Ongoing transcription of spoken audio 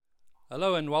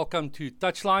Hello and welcome to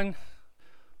Touchline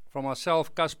from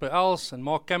myself, Casper Els, and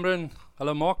Mark Cameron.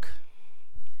 Hello, Mark.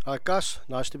 Hi, Cas.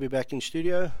 Nice to be back in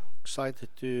studio. Excited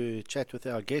to chat with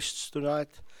our guests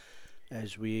tonight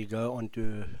as we go on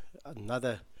to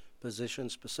another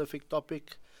position-specific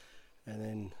topic and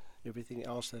then everything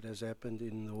else that has happened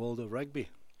in the world of rugby.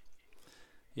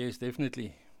 Yes,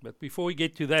 definitely. But before we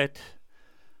get to that,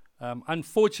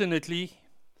 unfortunately,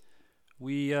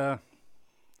 we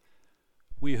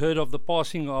heard of the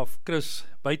passing of Chris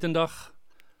Buitendag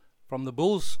from the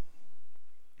Bulls.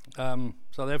 South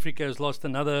Africa has lost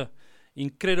another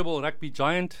incredible rugby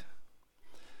giant.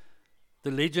 The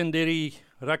legendary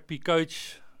rugby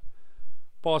coach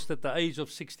passed at the age of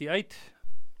 68.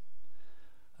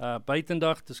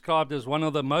 Buitendag, described as one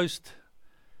of the most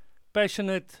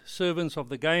passionate servants of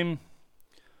the game,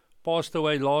 passed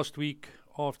away last week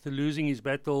after losing his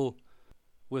battle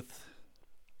with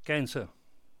cancer.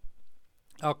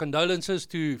 Our condolences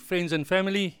to friends and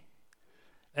family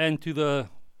and to the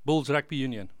Bulls Rugby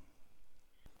Union.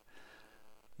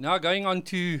 Now going on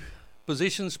to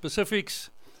position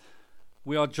specifics,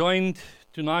 we are joined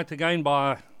tonight again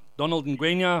by Donald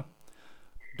Ngwenya.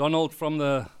 Donald from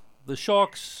the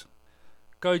Sharks,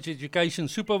 coach education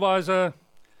supervisor,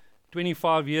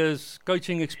 25 years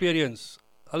coaching experience.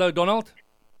 Hello, Donald.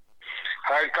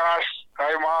 Hi, Cass.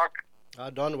 Hi, Mark. Hi,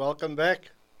 Don. Welcome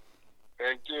back.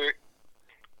 Thank you.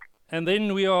 And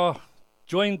then we are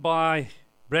joined by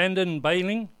Brandon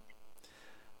Bayling.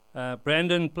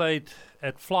 Brandon played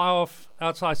at fly-off,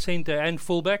 outside centre and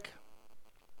fullback.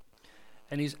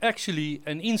 And he's actually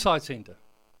an inside centre.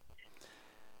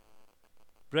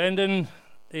 Brandon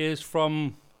is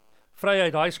from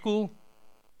Vryheid High School.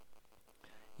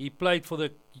 He played for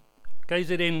the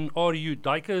KZN RU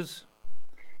Dikers.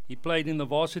 He played in the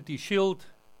Varsity Shield.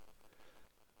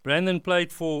 Brandon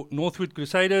played for Northwood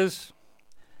Crusaders.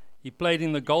 He played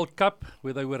in the Gold Cup,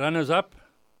 where they were runners-up.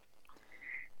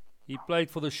 He played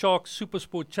for the Sharks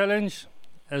Supersport Challenge,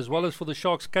 as well as for the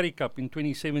Sharks Currie Cup in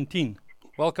 2017.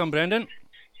 Welcome, Brandon.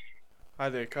 Hi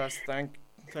there, Cass. Thank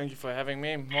you for having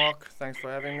me. Mark, thanks for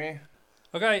having me.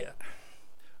 Okay,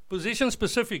 position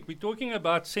specific. We're talking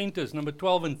about centres, number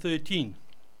 12 and 13.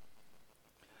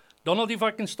 Donald, if I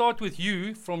can start with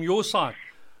you from your side.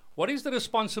 What is the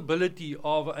responsibility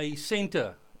of a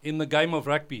centre in the game of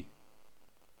rugby?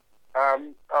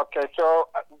 Okay, so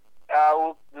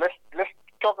let's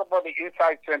talk about the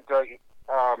inside center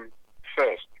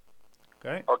first.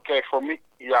 Okay. Okay, for me,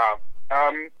 yeah.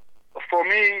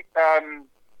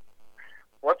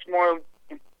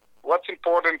 What's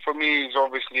important for me is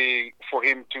obviously for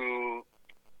him to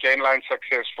gain line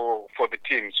success for the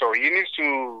team. So he needs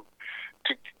to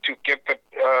get the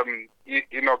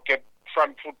get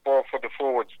front football for the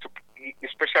forwards,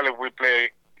 especially if we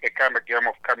play a kind of game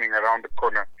of coming around the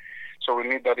corner. So we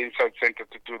need that inside center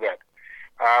to do that.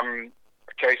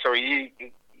 Okay, so he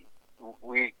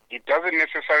doesn't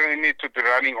necessarily need to be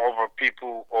running over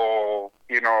people or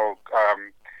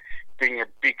being a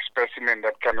big specimen,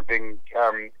 that kind of thing.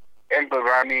 Angle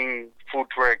running,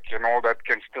 footwork, and all that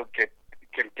can get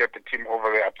the team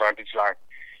over the advantage line.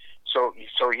 So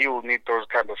he will need those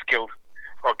kind of skills.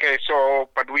 Okay,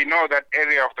 but we know that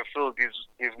area of the field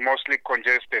is mostly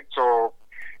congested. So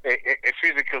a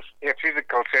physical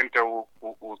center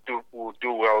will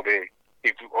do well there.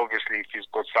 If he's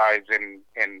got size and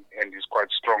is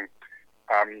quite strong,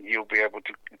 he'll be able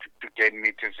to gain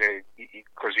meters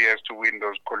because he has to win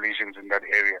those collisions in that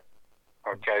area.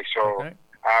 Okay, so Okay.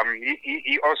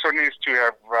 He also needs to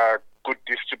have good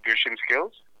distribution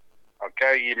skills.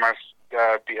 Okay, he must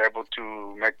be able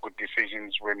to make good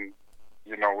decisions when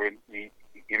he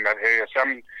in that area.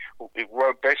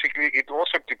 Basically, it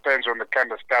also depends on the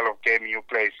kind of style of game you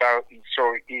play. So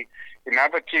in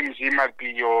other teams, he might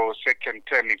be your second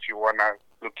 10 if you want to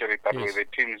look at it that way. Yes. The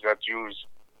teams that use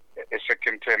a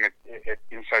second 10 at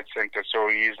inside center, so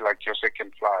he is like your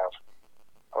second flyer.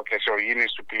 Okay, so he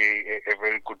needs to be a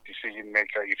very good decision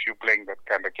maker if you're playing that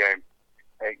kind of game,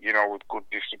 with good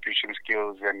distribution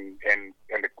skills and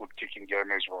a good kicking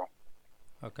game as well.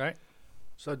 Okay.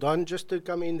 So, Don, just to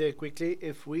come in there quickly,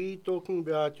 if we're talking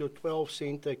about your 12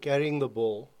 centre carrying the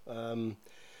ball,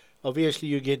 obviously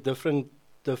you get different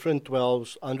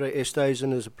 12s. Andre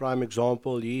Esthuizen is a prime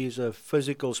example. He is a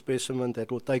physical specimen that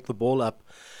will take the ball up.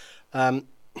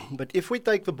 But if we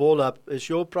take the ball up, is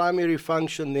your primary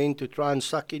function then to try and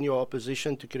suck in your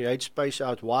opposition to create space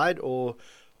out wide, or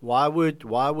why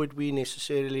would we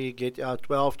necessarily get our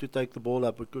 12 to take the ball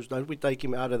up? Because don't we take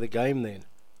him out of the game then?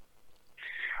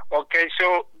 Okay,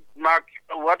 so Mark,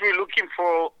 what we're looking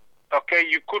for,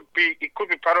 it could be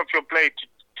part of your play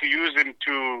to use him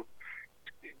to,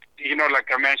 like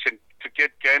I mentioned,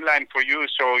 get gain line for you,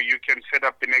 so you can set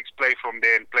up the next play from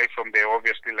there and play from there.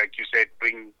 Obviously, like you said,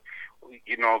 bring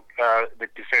the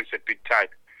defense a bit tight.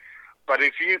 But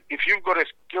if you've got a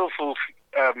skillful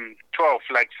 12,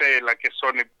 like a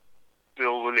Sonny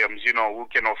Bill Williams, who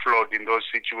can offload in those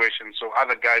situations, so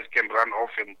other guys can run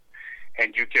off him,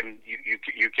 and you can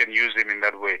use him in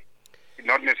that way,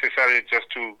 not necessarily just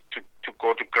to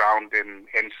go to ground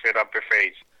and set up a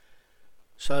phase.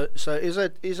 So is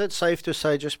it safe to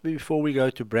say, just before we go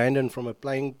to Brandon from a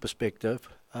playing perspective,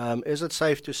 is it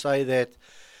safe to say that,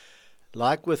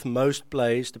 like with most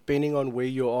plays, depending on where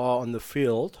you are on the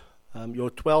field, your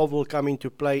 12 will come into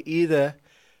play either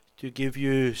to give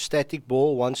you static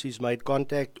ball once he's made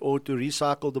contact, or to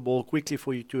recycle the ball quickly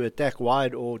for you to attack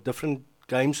wide, or different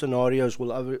game scenarios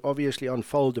will obviously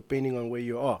unfold depending on where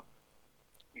you are.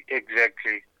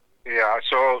 Exactly. Yeah.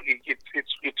 So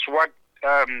it's what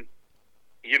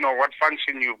what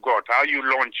function you've got, how you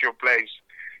launch your plays,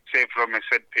 say from a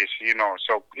set piece.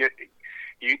 So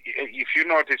if you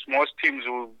notice, most teams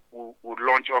would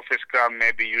launch off a scrum,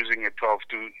 maybe using a 12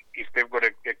 if they've got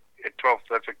a 12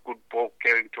 that's a good ball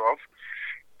carrying 12.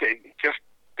 They just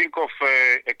think of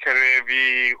a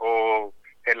Karevi or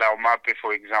a Laumape,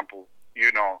 for example.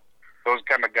 Those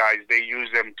kind of guys, they use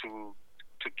them to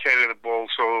carry the ball,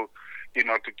 so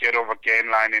to get over gain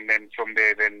line, and then from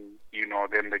there, then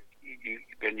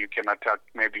you can attack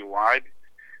maybe wide,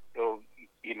 or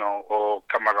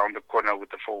come around the corner with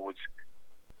the forwards.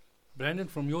 Brandon,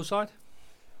 from your side?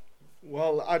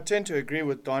 Well, I tend to agree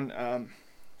with Don.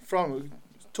 From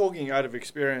talking out of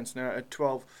experience now at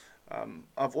 12,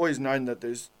 I've always known that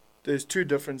there's two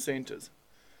different centres.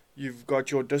 You've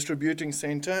got your distributing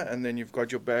centre, and then you've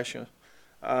got your basher.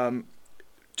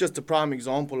 Just a prime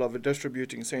example of a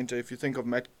distributing centre, if you think of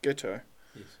Matt Ghetto,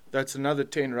 yes, that's another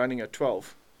 10 running at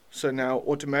 12. So now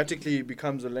automatically he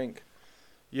becomes a link.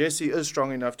 Yes, he is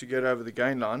strong enough to get over the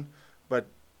gain line, but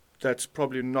that's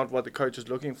probably not what the coach is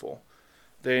looking for.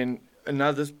 Then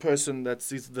another person that's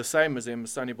the same as him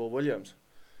is Sonny Bill Williams.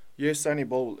 Yes, Sonny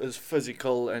Bill is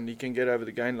physical and he can get over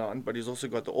the gain line, but he's also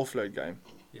got the offload game.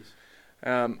 Yes.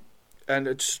 And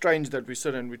it's strange that we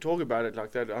sit and we talk about it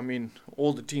like that. I mean,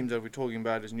 all the teams that we're talking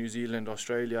about is New Zealand,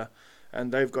 Australia,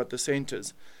 and they've got the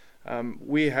centres.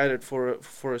 We had it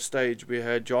for a stage. We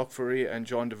had Jacques Fourie and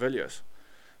John de Villiers.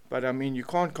 But, I mean, you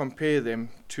can't compare them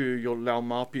to your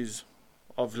Laumapis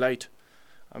of late.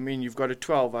 I mean, you've got a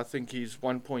 12. I think he's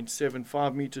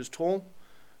 1.75 metres tall,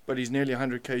 but he's nearly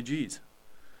 100 kgs.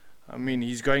 I mean,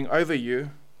 he's going over you,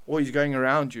 or he's going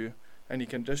around you, and he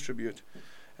can distribute.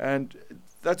 And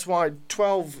that's why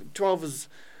 12 is...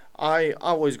 I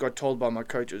always got told by my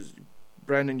coaches,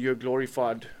 Brandon, you're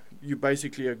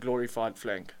basically a glorified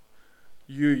flank.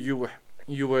 You're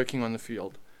working on the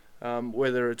field,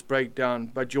 whether it's breakdown,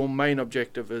 but your main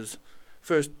objective is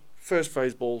first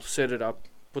phase ball, set it up,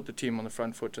 put the team on the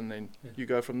front foot, and then you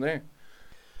go from there.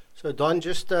 So Don,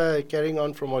 just carrying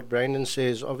on from what Brandon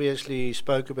says, obviously he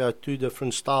spoke about two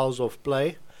different styles of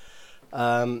play.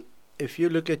 If you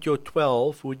look at your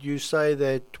 12, would you say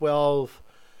that 12,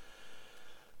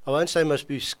 I won't say must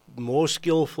be more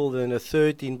skillful than a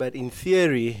 13, but in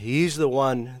theory, he's the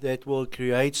one that will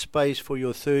create space for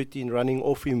your 13 running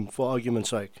off him, for argument's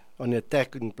sake, on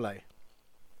attacking play?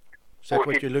 Is that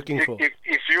what you're looking for?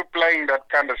 If you're playing that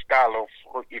kind of style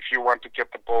of, if you want to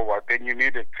get the ball out, then you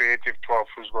need a creative 12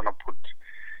 who's going to put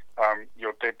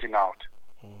your 13 out.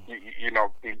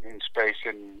 In space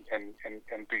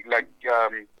and be like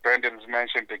Brandon's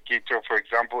mentioned the Keto, for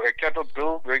example. A Kettle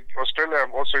Bill, Australia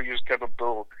have also used Kettle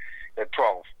Bill at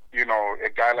 12. A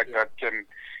guy like that can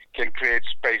create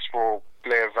space for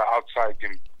players outside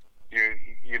him.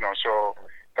 So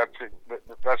that's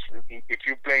if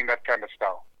you're playing that kind of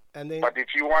style. But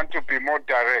if you want to be more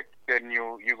direct, then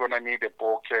you're gonna need a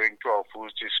ball carrying 12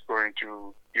 who's just going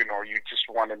to you just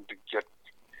want him to get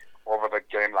over the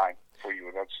gain line for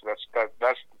you.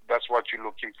 That's what you're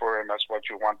looking for, and that's what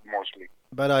you want mostly.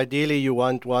 But ideally, you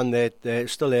want one that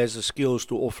still has the skills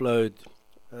to offload,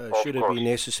 should it be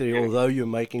necessary, although you're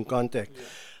making contact.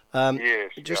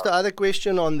 The other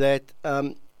question on that,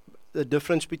 the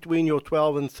difference between your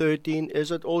 12 and 13, is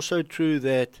it also true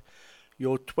that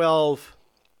your 12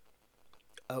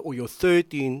 or your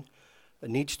 13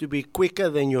 needs to be quicker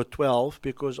than your 12,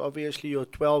 because obviously your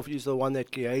 12 is the one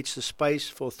that creates the space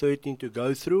for 13 to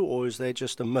go through, or is that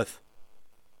just a myth?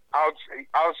 I'll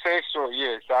say so,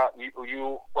 yes.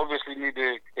 You obviously need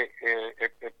a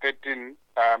 13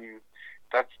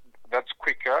 that's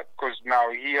quicker, because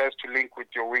now he has to link with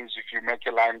your wings if you make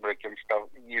a line break and stuff,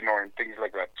 and things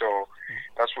like that. So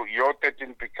that's what your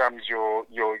 13 becomes your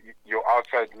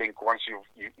outside link once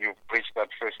you've breached that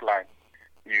first line.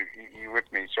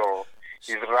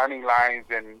 his running lines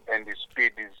and his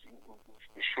speed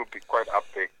should be quite up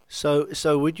there.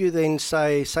 So would you then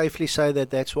safely say that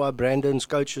that's why Brandon's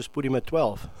coaches put him at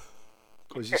 12?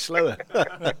 Because he's slower.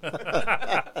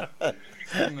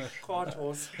 Cart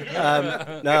horse.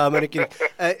 No, I'm only kidding.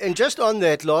 And just on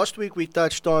that, last week we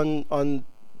touched on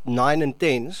 9 and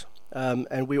 10s,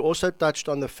 and we also touched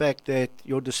on the fact that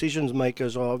your decision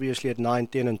makers are obviously at 9,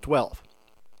 10, and 12,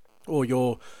 or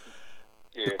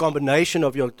the combination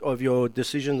of your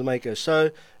decision makers.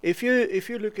 So if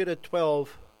you look at a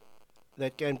 12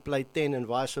 that can play 10 and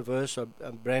vice versa,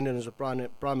 Brandon is a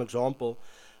prime example.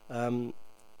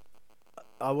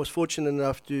 I was fortunate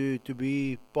enough to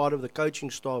be part of the coaching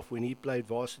staff when he played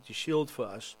Varsity Shield for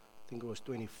us. I think it was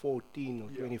 2014 or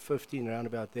 2015, around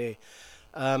about there.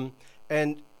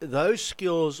 And those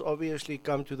skills obviously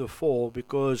come to the fore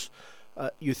because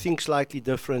you think slightly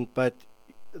different, but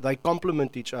they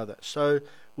complement each other. So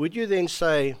would you then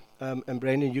say, and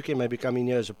Brandon, you can maybe come in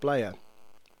here as a player,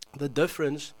 the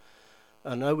difference,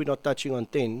 I know we're not touching on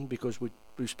 10 because we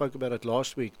spoke about it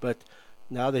last week, but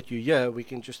now that you're here, we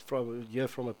can just hear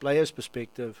from a player's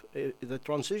perspective, the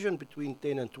transition between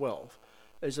 10 and 12,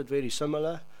 is it very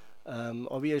similar?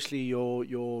 Obviously,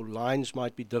 your lines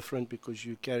might be different because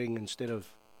you're carrying instead of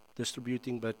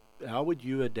distributing, but how would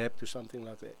you adapt to something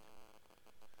like that?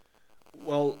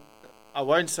 Well, I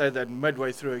won't say that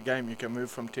midway through a game you can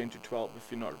move from 10 to 12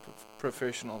 if you're not a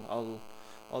professional.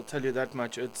 I'll tell you that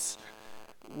much. It's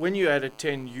when you're at a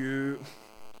 10, you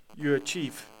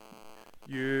achieve.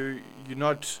 You're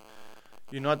not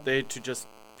there to just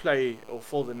play or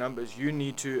fill the numbers. You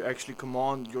need to actually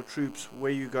command your troops,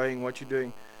 where you're going, what you're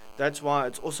doing. That's why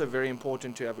it's also very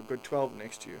important to have a good 12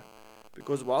 next to you.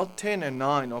 Because while 10 and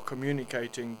 9 are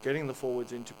communicating, getting the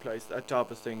forwards into place, that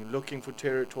type of thing, looking for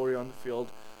territory on the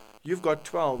field, you've got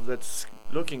 12 that's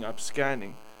looking up,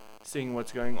 scanning, seeing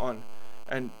what's going on.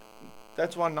 And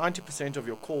that's why 90% of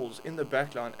your calls in the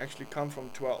backline actually come from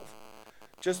 12.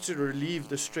 Just to relieve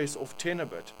the stress of 10 a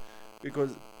bit,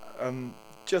 because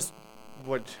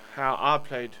how I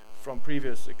played from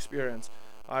previous experience,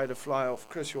 I had a fly off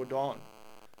Chris Jordan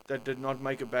that did not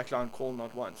make a backline call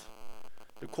not once.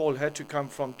 The call had to come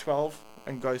from 12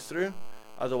 and go through,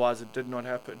 otherwise it did not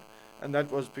happen. And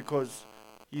that was because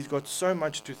he's got so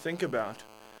much to think about.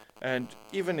 And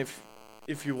even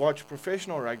if you watch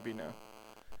professional rugby now,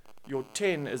 your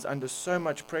 10 is under so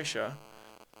much pressure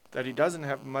that he doesn't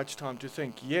have much time to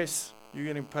think. Yes, you're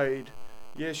getting paid.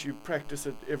 Yes, you practice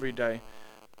it every day.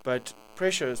 But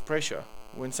pressure is pressure.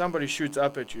 When somebody shoots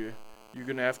up at you, you're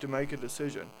going to have to make a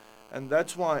decision. And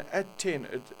that's why at 10,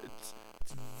 it's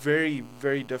very,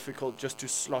 very difficult just to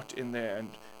slot in there and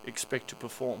expect to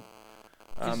perform.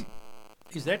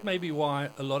 Is that maybe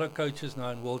why a lot of coaches now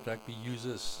in World Rugby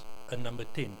uses a number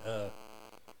 10?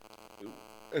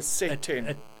 A set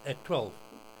 10. At 12.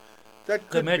 That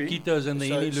could the Matt be. Gitos and the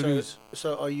Ini Lulus.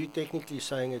 So are you technically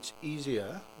saying it's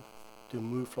easier to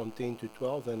move from 10 to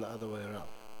 12 than the other way around?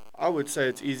 I would say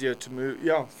it's easier to move.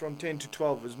 Yeah, from 10 to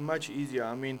 12 is much easier.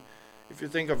 I mean, if you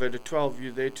think of it, at 12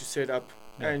 you're there to set up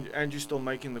and you're still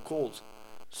making the calls.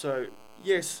 So,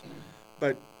 yes,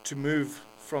 but to move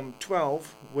from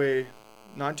 12, where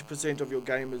 90% of your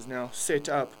game is now set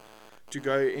up, to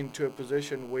go into a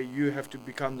position where you have to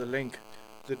become the link,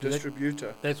 the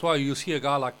distributor. That's why you see a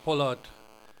guy like Pollard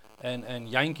and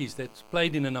Yankees that's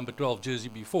played in a number 12 jersey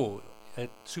before at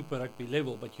Super Rugby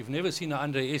level, but you've never seen an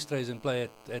Andre Esterhuizen play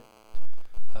at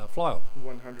fly-off.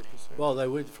 100%. Well, they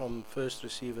would from first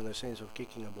receive in the sense of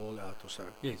kicking a ball out or so.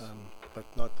 Yes. But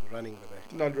not running the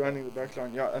back. Not running the back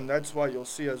line, yeah. And that's why you'll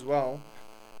see as well,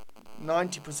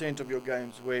 90% of your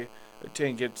games where a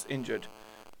 10 gets injured,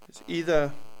 it's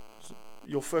either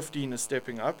your 15 is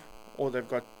stepping up or they've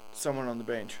got someone on the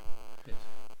bench. Yes.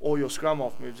 Or your scrum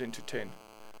off moves into 10.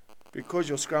 Because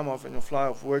your scrum off and your fly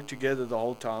off work together the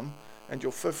whole time, and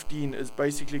your 15 is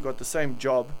basically got the same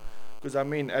job, because I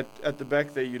mean at the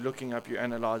back there you're looking up, you're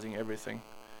analysing everything,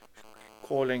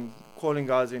 calling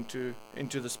guys into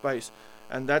the space,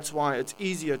 and that's why it's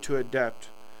easier to adapt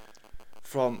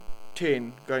from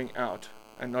 10 going out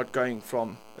and not going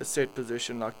from a set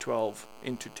position like 12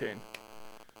 into 10.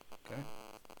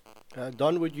 Okay.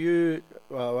 Don, would you,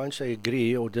 well, I won't say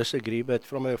agree or disagree, but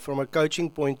from a coaching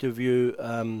point of view,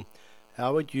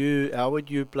 how would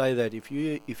you play that if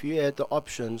you had the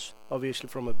options, obviously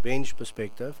from a bench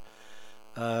perspective?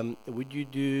 Would you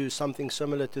do something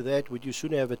similar to that? Would you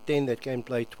sooner have a 10 that can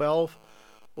play 12,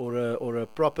 or a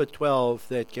proper 12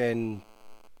 that can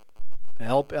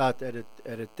help out at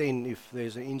a 10 if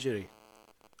there's an injury?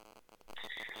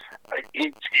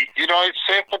 It's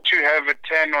safer to have a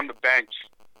 10 on the bench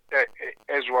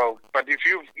as well. But if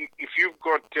you've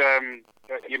got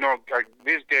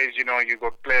these days, you've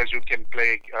got players who can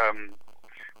play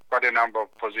quite a number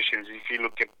of positions. If you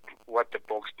look at what the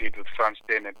Boks did with France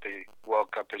then at the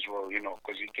World Cup as well,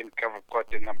 because you can cover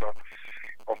quite a number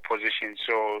of positions.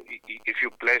 So if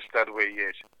you're blessed that way,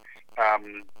 yes.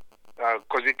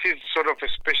 Because it is sort of a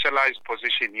specialized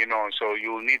position, so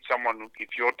you'll need someone,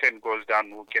 if your 10 goes down,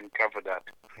 who can cover that.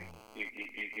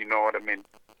 You know what I mean?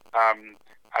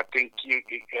 I think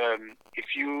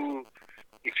if you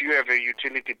have a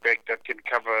utility back that can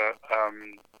cover,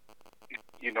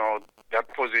 that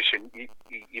position,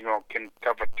 can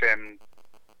cover 10,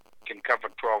 can cover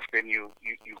 12, then you're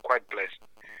quite blessed.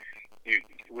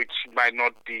 Which might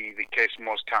not be the case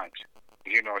most times,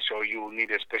 so you will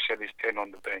need a specialist 10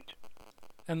 on the bench.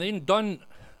 And then Don,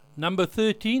 number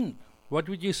 13, what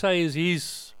would you say is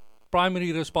his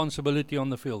primary responsibility on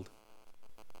the field?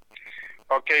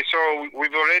 Okay, so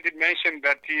we've already mentioned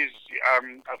that he's,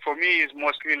 for me, is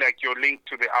mostly like your link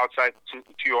to the outside, to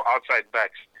your outside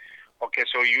backs. Okay,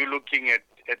 so you're looking at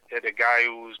a guy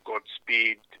who's got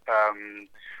speed,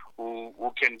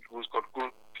 who's got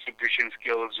good distribution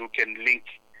skills, who can link,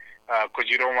 because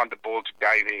you don't want the ball to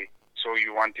die there. So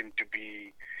you want him to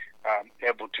be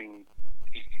able to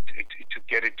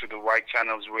get it to the wide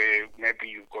channels where maybe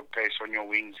you've got pace on your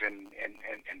wings and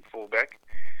fullback.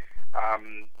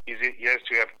 He has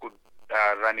to have good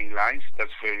running lines.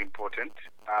 That's very important.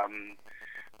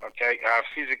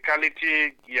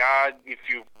 Physicality, yeah. If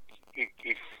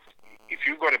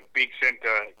you've got a big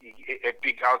center, a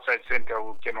big outside center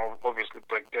who can obviously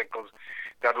break tackles,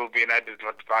 that will be an added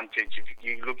advantage. If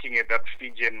you're looking at that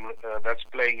Fijian that's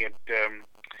playing at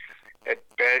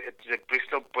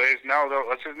Bristol Bears now,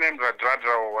 what's his name,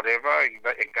 Radradra or whatever, a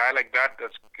guy like that,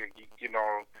 that's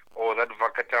or that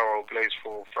Vakatawa who plays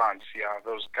for France. Yeah,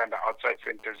 those kind of outside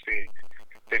centers,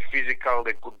 they're physical,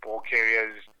 they're good ball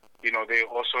carriers. They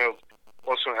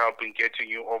also help in getting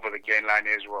you over the gain line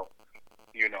as well.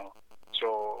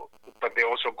 So, but they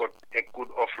also got a good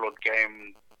offload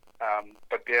game.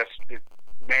 But the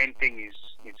main thing is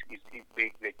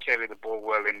they carry the ball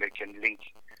well and they can link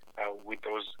with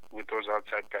those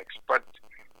outside backs. But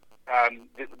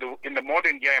in the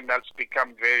modern game, that's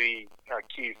become very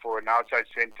key for an outside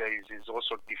center is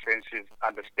also defensive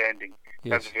understanding.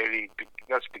 Yes.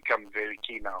 That's become very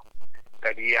key now.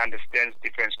 That he understands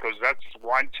defense, because that's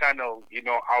one channel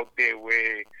out there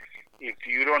where if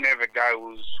you don't have a guy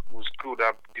who's screwed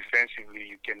up defensively,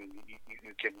 you can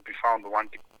be found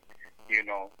wanting,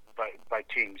 by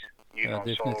teams.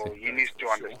 So he needs to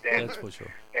understand. That's for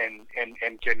sure. And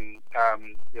can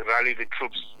rally the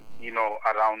troops,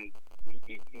 around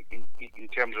in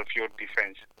terms of your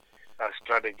defense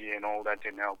strategy and all that,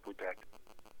 and help with that.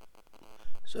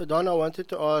 So Don, I wanted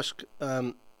to ask,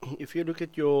 if you look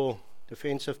at your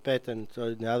defensive pattern,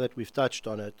 so now that we've touched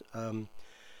on it,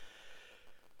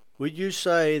 would you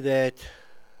say that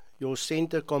your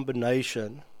center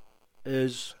combination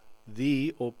is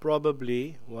or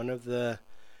probably one of the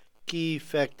key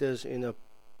factors in a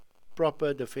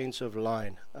proper defensive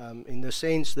line, in the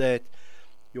sense that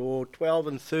your 12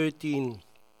 and 13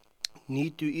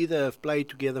 need to either have played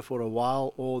together for a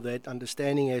while, or that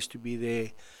understanding has to be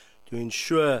there to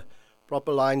ensure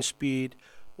proper line speed,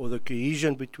 or the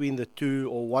cohesion between the two,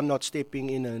 or one not stepping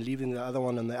in and leaving the other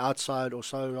one on the outside, or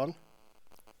so on?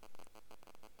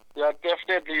 Yeah,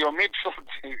 definitely. Your midfield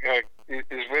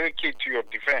is very key to your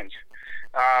defense.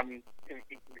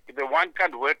 The one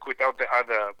can't work without the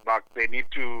other, Mark. There needs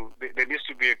to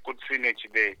be a good synergy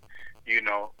there,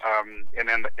 and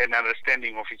an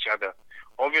understanding of each other.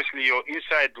 Obviously, your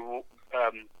inside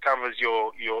covers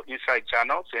your inside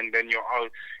channels, and then your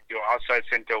outside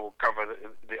center will cover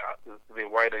the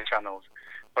wider channels.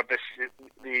 But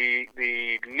the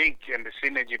link and the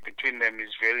synergy between them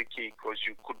is very key, because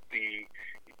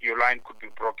your line could be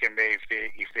broken there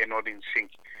if they're not in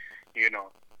sync,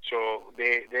 So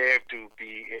they have to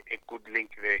be a good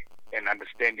link there and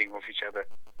understanding of each other.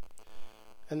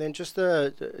 And then just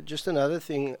another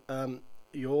thing,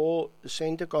 your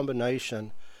center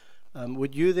combination,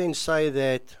 would you then say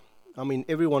that,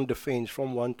 everyone defends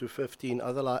from 1 to 15,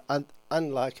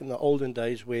 unlike in the olden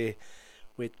days where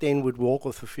 10 would walk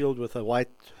off the field with a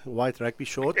white rugby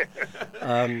short.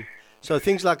 So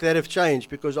things like that have changed,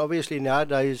 because obviously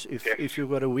nowadays, if you've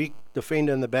got a weak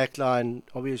defender in the back line,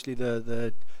 obviously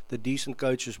the decent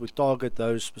coaches would target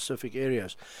those specific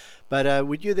areas. But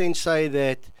would you then say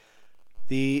that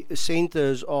the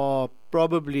centers are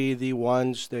probably the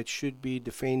ones that should be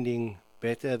defending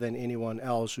better than anyone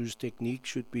else, whose technique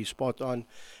should be spot on?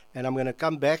 And I'm going to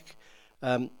come back.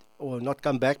 or not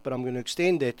come back, but I'm going to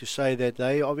extend that to say that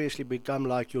they obviously become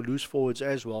like your loose forwards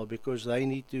as well, because they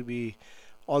need to be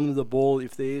on the ball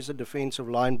if there is a defensive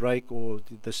line break or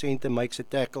the centre makes a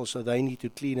tackle, so they need to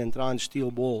clean and try and steal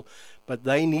ball. But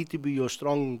they need to be your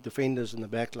strong defenders in the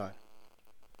back line.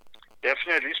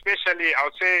 Definitely, especially I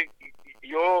would say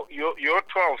your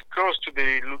 12 close to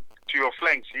your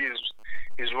flanks.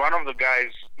 Is one of the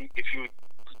guys. If you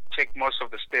check most of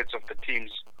the stats of the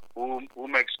teams, who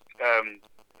makes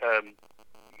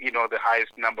the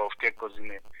highest number of tackles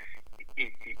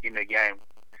in a game.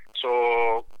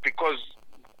 So because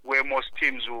where most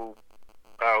teams will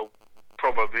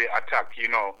probably attack,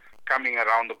 coming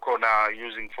around the corner,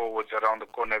 using forwards around the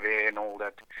corner there and all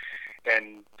that,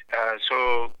 and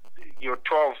so your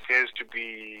 12 has to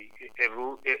be a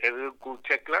real good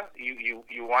tackler. You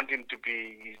want him to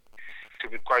be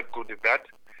quite good at that.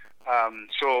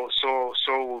 So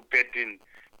Petin.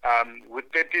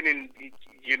 With Petin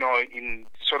in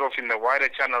sort of in the wider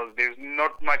channel, there's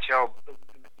not much help.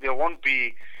 There won't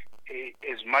be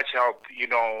as much help,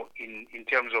 in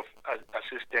terms of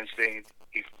assistance there,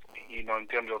 if in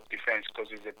terms of defense,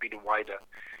 because it's a bit wider.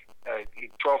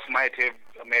 12 might have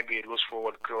maybe a loose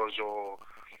forward close or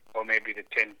maybe the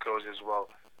 10 close as well,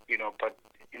 but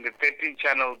in the 13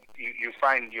 channel, you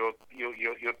find your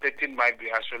 13 might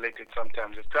be isolated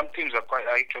sometimes. Some teams are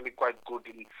actually quite good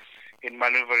in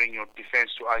maneuvering your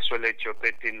defense to isolate your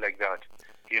 13 like that.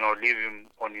 Leave him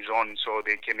on his own so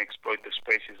they can exploit the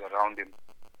spaces around him.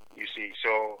 You see,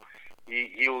 so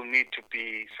he will need to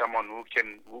be someone who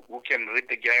can read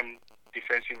the game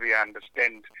defensively,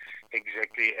 understand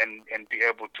exactly, and be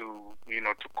able to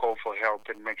to call for help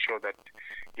and make sure that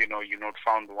you're not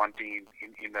found wanting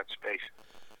in that space.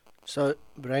 So,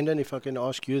 Brandon, if I can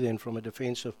ask you then, from a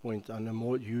defensive point, I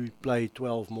know you play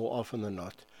 12 more often than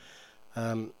not.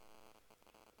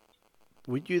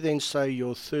 Would you then say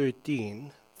your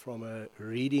 13, from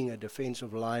reading a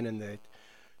defensive line and that,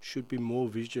 should be more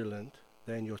vigilant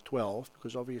than your 12?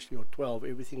 Because obviously your 12,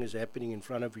 everything is happening in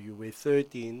front of you, where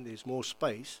 13, there's more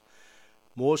space.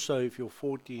 More so if you're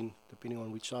 14, depending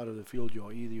on which side of the field you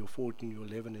are, either your 14 or your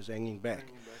 11 is hanging back.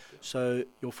 So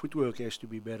your footwork has to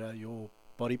be better, your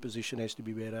body position has to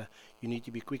be better, you need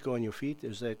to be quicker on your feet.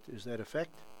 Is that a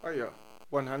fact? Oh yeah,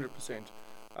 100%.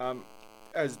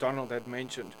 As Donald had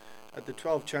mentioned, at the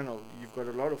 12 channel, you've got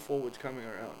a lot of forwards coming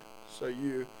around, so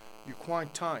you're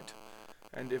quite tight.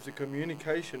 And if the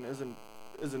communication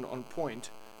isn't on point,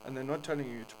 and they're not telling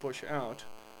you to push out,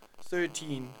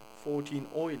 13, 14,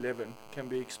 or 11 can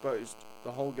be exposed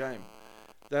the whole game.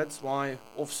 That's why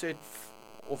offset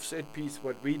piece.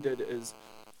 What we did is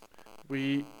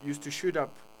we used to shoot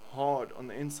up hard on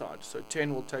the inside. So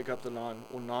 10 will take up the line,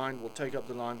 or 9 will take up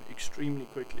the line extremely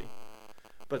quickly.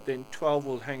 But then 12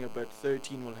 will hang a bit,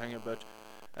 13 will hang a bit,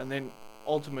 and then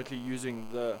ultimately using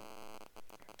the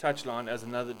touchline as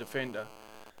another defender.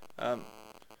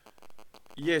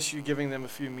 Yes, you're giving them a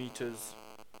few meters,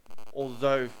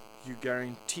 although you're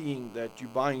guaranteeing that you're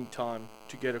buying time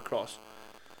to get across.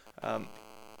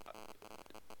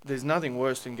 There's nothing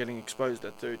worse than getting exposed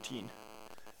at 13,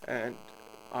 and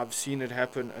I've seen it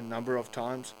happen a number of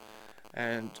times.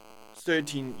 And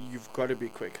 13, you've got to be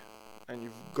quick and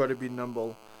you've got to be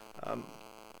nimble.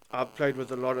 I've played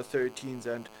with a lot of 13s,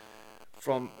 and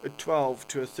from a 12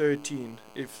 to a 13,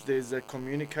 if there's a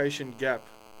communication gap,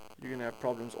 you're going to have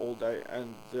problems all day,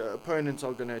 and the opponents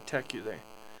are going to attack you there.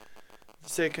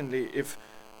 Secondly, if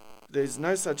there's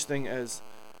no such thing as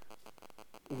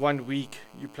 1 week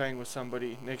you're playing with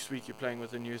somebody, next week you're playing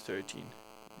with a new 13,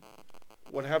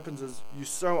 what happens is you're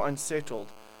so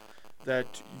unsettled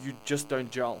that you just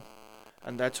don't gel,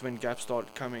 and that's when gaps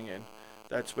start coming in.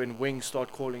 That's when wings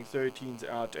start calling 13s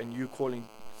out and you calling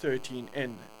 13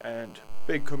 in, and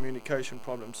big communication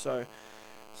problems. So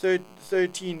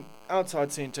 13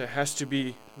 outside center has to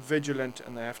be vigilant,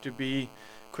 and they have to be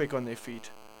quick on their feet.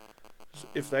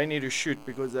 If they need to shoot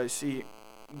because they see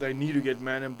they need to get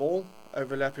man and ball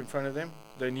overlap in front of them,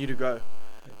 they need to go.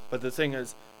 But the thing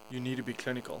is, you need to be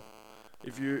clinical.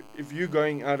 If you're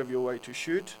going out of your way to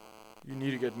shoot, you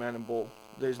need to get man and ball.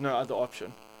 There's no other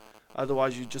option.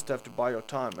 Otherwise, you just have to buy your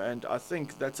time. And I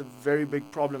think that's a very big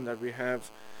problem that we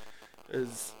have,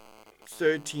 is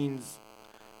 13s.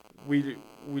 We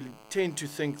tend to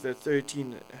think that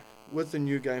 13 with the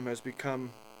new game has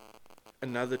become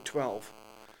another 12.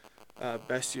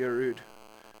 Bastien Ruud.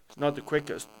 It's not the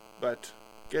quickest, but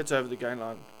gets over the gain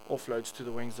line, offloads to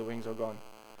the wings are gone.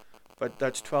 But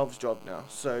that's 12's job now.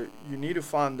 So you need to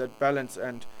find that balance,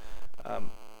 and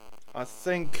I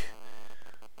think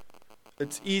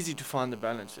it's easy to find the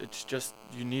balance. It's just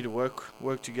you need to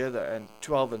work together, and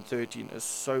 12 and 13 is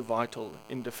so vital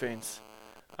in defense.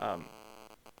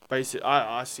 Basically,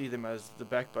 I see them as the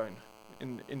backbone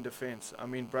in defence. I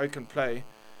mean, broken play,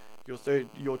 your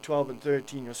 12 and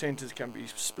 13, your centres can be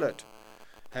split,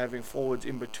 having forwards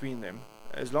in between them.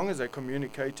 As long as they're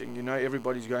communicating,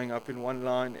 everybody's going up in one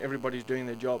line, everybody's doing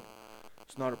their job.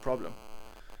 It's not a problem.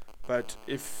 But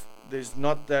if there's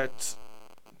not that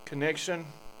connection,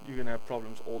 you're going to have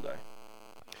problems all day.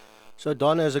 So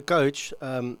Don, as a coach,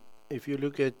 if you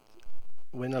look at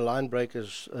when a line break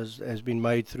has been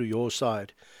made through your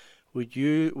side, would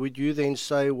you then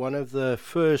say one of the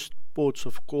first ports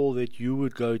of call that you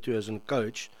would go to as a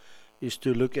coach is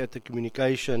to look at the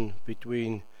communication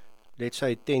between, let's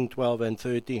say, 10, 12 and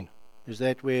 13? Is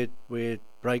that where it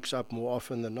breaks up more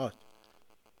often than not?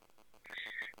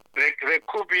 There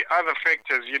could be other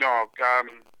factors,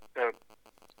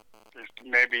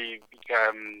 maybe,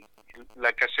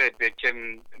 like I said, they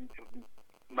can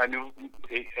maneuver,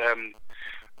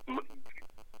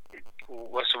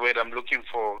 what's the word I'm looking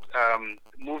for?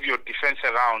 Move your defense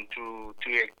around to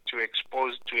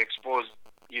expose,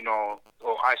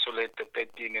 or isolate the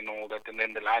 13 and all that, and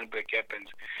then the line break happens.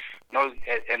 No,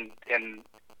 and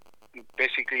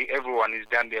basically everyone has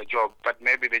done their job, but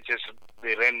maybe they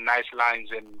ran nice lines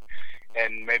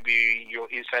and maybe your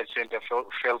inside center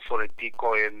fell for a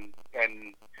decoy and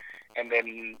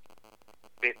then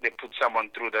they put someone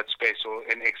through that space, or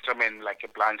an extra man like a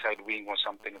blindside wing or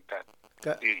something like that.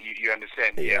 You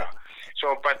understand? Yeah.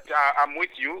 So, but I'm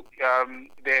with you.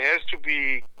 There has to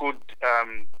be good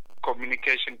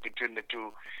communication between the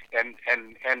two and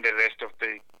the rest of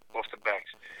the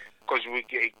backs, because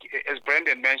as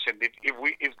Brendan mentioned,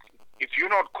 if you're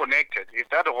not connected, if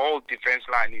that whole defense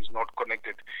line is not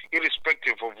connected,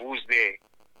 irrespective of who's there,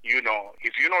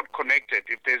 if you're not connected,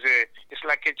 if it's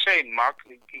like a chain, Mark.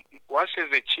 Once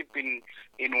there's a chip in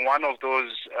one of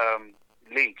those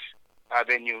links,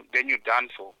 then you're done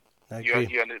for.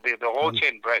 The whole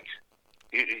chain breaks.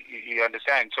 You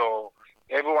understand? So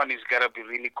everyone is gotta be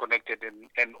really connected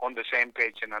and on the same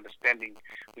page and understanding.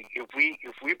 If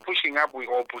we're pushing up, we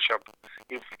all push up.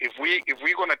 If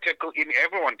we're gonna tackle in,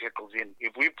 everyone tackles in.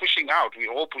 If we're pushing out, we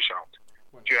all push out.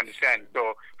 Do you understand?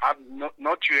 So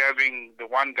not you having the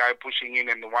one guy pushing in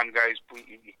and the one guy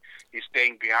is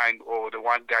staying behind, or the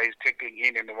one guy is tackling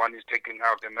in and the one is tackling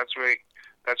out, and that's where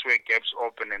gaps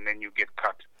open and then you get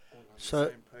cut.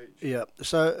 So yeah,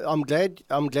 so I'm glad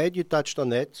you touched on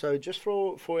that. So just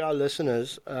for our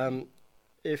listeners,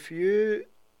 if you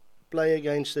play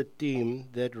against a team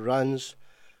that runs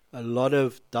a lot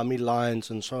of dummy lines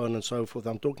and so on and so forth,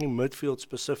 I'm talking midfield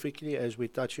specifically as we're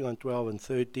touching on 12 and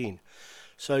 13.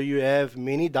 So you have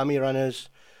many dummy runners,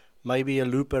 maybe a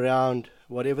loop around,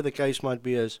 whatever the case might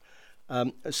be.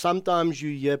 Sometimes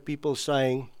you hear people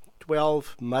saying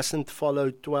 12 mustn't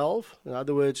follow 12. In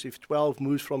other words, if 12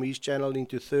 moves from his channel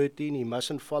into 13, he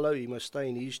mustn't follow, he must stay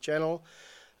in his channel.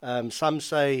 Some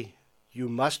say you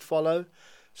must follow.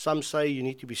 Some say you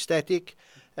need to be static.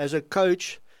 As a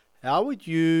coach, how would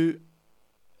you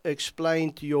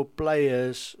explain to your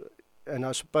players, and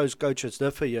I suppose coaches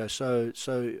differ here, so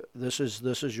this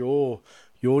is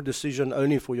your decision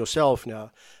only for yourself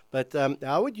now, but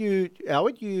how would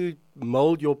you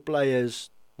mold your players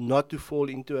not to fall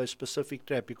into a specific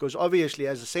trap? Because obviously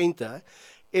as a center,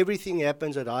 everything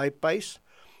happens at high pace.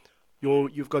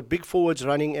 You've got big forwards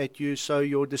running at you, so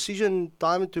your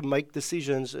time to make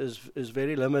decisions is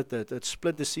very limited. It's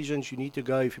split decisions you need to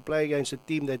go. If you play against a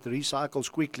team that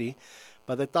recycles quickly,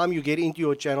 by the time you get into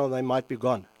your channel, they might be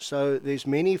gone. So there's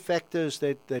many factors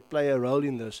that play a role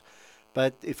in this.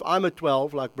 But if I'm a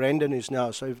 12, like Brandon is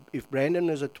now, so if Brandon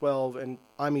is a 12 and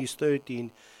I'm his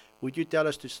 13, would you tell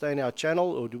us to stay in our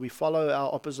channel, or do we follow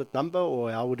our opposite number,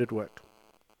 or how would it work?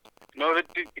 No, the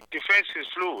defense is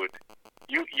fluid.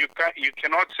 You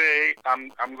cannot say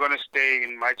I'm going to stay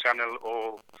in my channel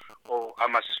or I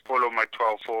must follow my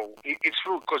 12. It's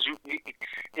fluid because do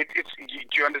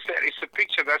you understand? It's a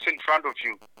picture that's in front of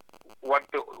you. What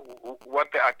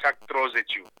the attack throws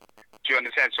at you. Do you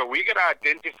understand? So we gotta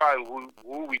identify who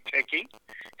we're taking,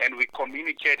 and we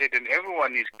communicate it, and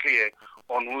everyone is clear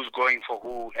on who's going for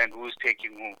who and who's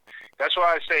taking who. That's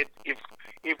why I said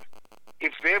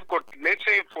if they've got, let's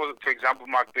say for example,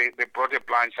 Mark, they brought a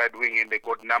blindside wing and they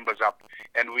got numbers up,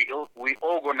 and we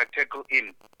all gonna tackle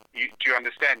in. Do you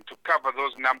understand? To cover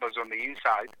those numbers on the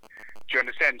inside. Do you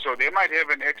understand? So they might have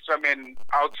an extra man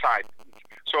outside.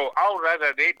 So I would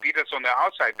rather they beat us on the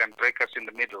outside than break us in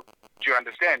the middle. Do you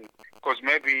understand? Because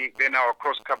maybe then our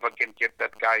cross cover can get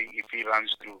that guy if he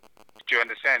runs through. Do you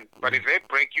understand? But if they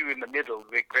break you in the middle,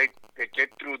 they get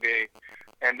through there,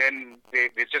 and then they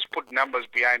just put numbers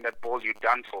behind that ball, you're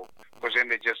done for. Because then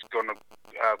they're just going to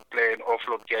play an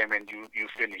offload game and you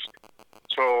finished.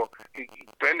 So So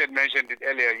Brendan mentioned it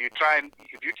earlier. If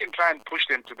you can try and push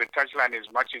them to the touchline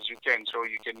as much as you can, so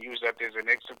you can use that as an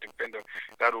extra defender,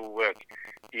 that will work.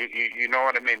 You know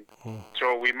what I mean?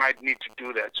 So we might need to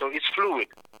do that. So it's fluid.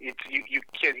 You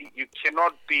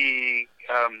cannot be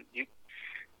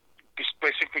be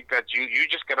specific that you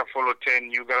just gotta follow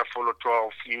 10, you gotta follow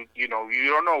 12. You know, you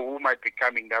don't know who might be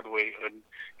coming that way,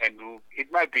 and who,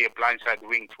 it might be a blindside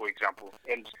wing, for example.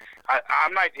 And I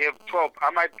might have 12.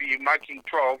 I might be marking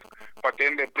 12, but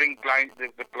then they bring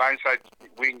the blindside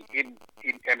wing in,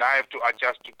 and I have to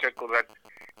adjust to tackle that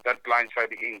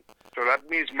blindside in. So that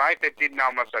means my 13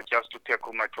 now must adjust to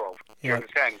tackle my 12. You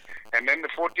understand? And then the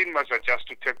 14 must adjust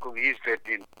to tackle his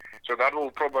 13. So that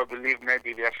will probably leave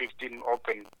maybe their 15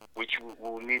 open, which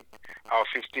will need our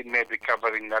 15 maybe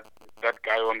covering that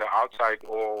guy on the outside,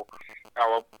 or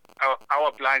our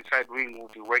blindside wing will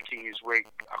be working his way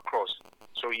across,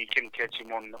 so you can catch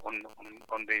him on the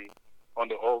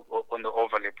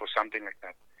overlap or something like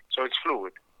that. So it's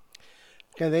fluid.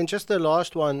 Okay, then just the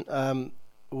last one.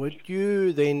 Would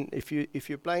you then, if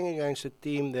you're playing against a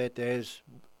team that has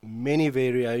many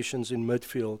variations in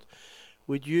midfield,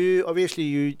 would you, obviously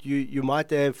you might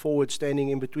have forward standing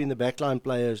in between the backline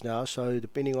players now, so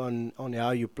depending on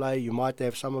how you play, you might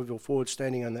have some of your forward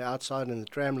standing on the outside and the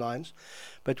tram lines,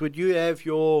 but would you have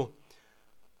your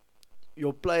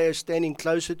players standing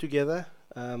closer together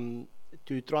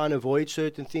to try and avoid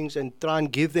certain things and try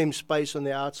and give them space on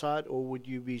the outside, or would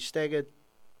you be staggered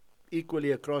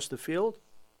equally across the field?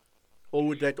 Or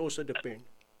would that also depend?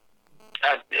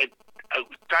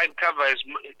 Try and cover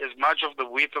as much of the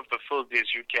width of the field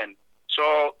as you can.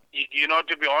 So, you know,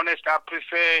 to be honest, I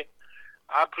prefer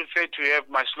to have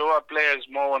my slower players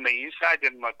more on the inside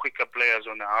and my quicker players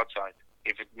on the outside,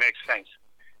 if it makes sense.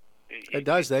 It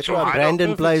does. That's So why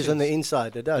Brandon plays on the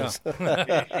inside. It does.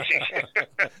 Yeah.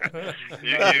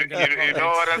 you know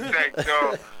what I'm saying?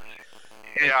 So,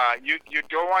 yeah, you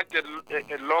don't want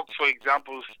a lock, for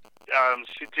example,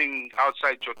 sitting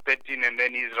outside your 13 and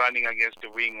then he's running against the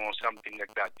wing or something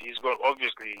like that. He's going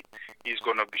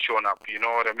to be shown up. You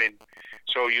know what I mean?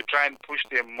 So you try and push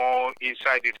them more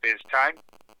inside if there's time.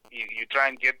 You try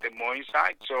and get them more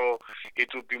inside. So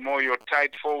it will be more your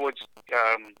tight forwards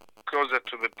closer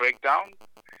to the breakdown,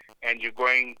 and you're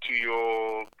going to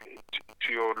your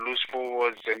loose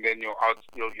forwards, and then your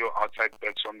outside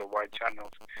backs on the wide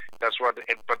channels. That's what.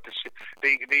 But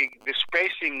the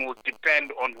spacing will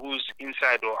depend on who's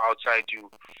inside or outside you.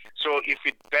 So if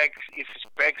it's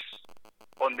backs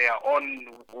on their own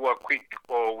who are quick,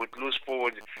 or with loose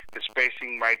forwards, the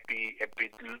spacing might be a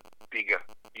bit bigger.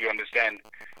 You understand?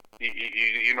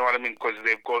 You know what I mean? Because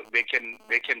they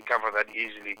can cover that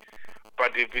easily.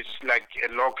 But if it's like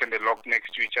a lock and a lock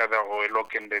next to each other, or a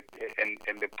lock and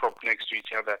the prop next to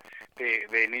each other,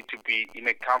 they need to be in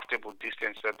a comfortable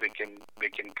distance that they can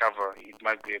cover. It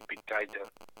might be a bit tighter.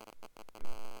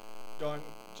 Don,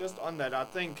 just on that, I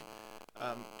think,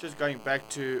 just going back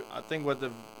to, I think what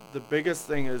the biggest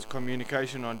thing is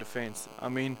communication on defense. I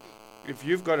mean, if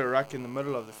you've got a ruck in the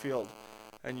middle of the field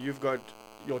and you've got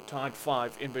your tight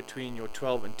 5 in between your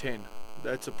 12 and 10,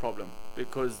 that's a problem,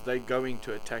 because they're going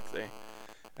to attack there.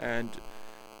 And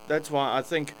that's why I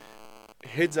think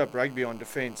heads up rugby on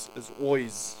defense is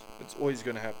always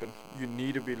going to happen. You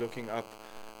need to be looking up.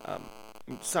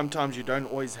 Sometimes you don't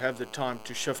always have the time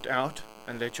to shift out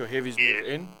and let your heavies move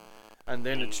in, and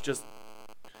then it's just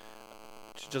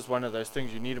one of those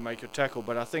things. You need to make your tackle.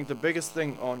 But I think the biggest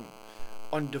thing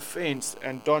on defense,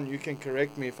 and Don, you can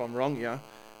correct me if I'm wrong here,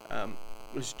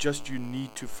 is just you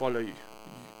need to follow.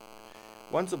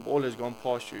 Once the ball has gone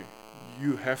past you,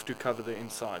 you have to cover the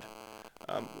inside.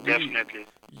 Definitely.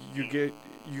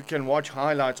 You can watch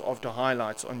highlights after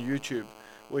highlights on YouTube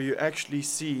where you actually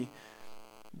see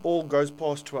ball goes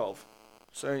past 12.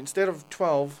 So instead of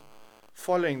 12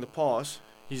 following the pass,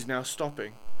 he's now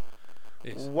stopping.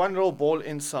 Yes. One little ball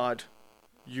inside,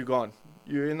 you're gone.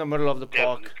 You're in the middle of the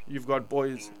park. You've got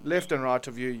boys left and right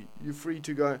of you. You're free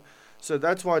to go. So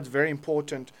that's why it's very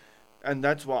important, and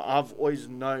that's why I've always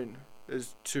known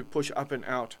is to push up and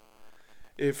out.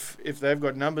 If they've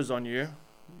got numbers on you,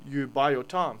 you buy your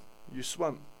time, you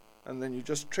swim, and then you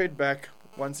just tread back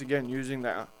once again using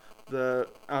the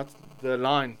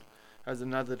line as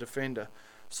another defender.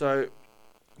 So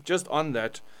just on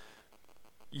that,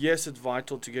 yes, it's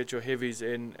vital to get your heavies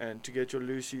in and to get your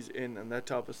loosies in and that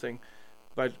type of thing,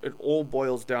 but it all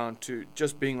boils down to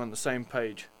just being on the same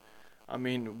page. I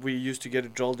mean, we used to get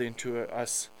it drilled into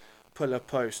us pillar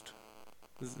post.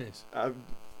 Yes.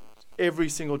 Every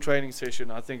single training session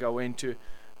I think I went to,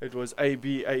 it was A,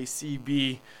 B, A, C,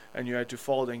 B, and you had to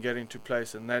fold and get into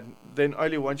place. And then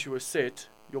only once you were set,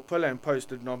 your pillar and post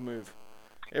did not move.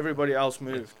 Everybody else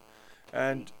moved.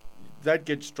 And that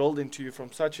gets drilled into you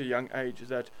from such a young age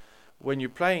that when you're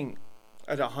playing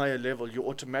at a higher level, you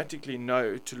automatically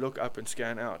know to look up and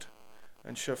scan out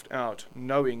and shift out,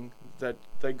 knowing that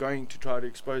they're going to try to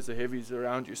expose the heavies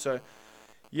around you. So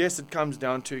yes, it comes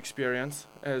down to experience.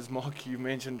 As Mark, you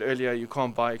mentioned earlier, you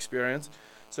can't buy experience.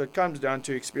 So it comes down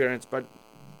to experience, but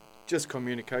just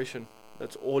communication.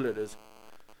 That's all it is.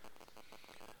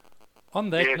 On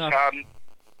that Yes, note,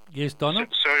 yes, Donald?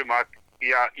 sorry, Mark.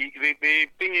 Yeah, the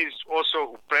thing is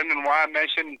also, Brendan, why I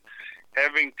mentioned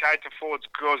having tighter forwards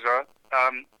closer,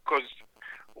 because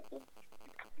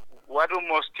what do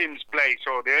most teams play?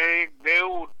 So they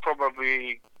would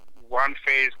probably one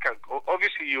phase.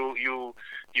 Obviously, you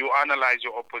analyze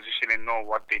your opposition and know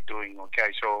what they're doing.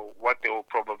 Okay, so what they will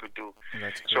probably do.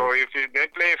 So if they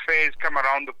play a phase, come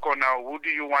around the corner, who do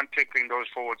you want tackling those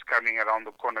forwards coming around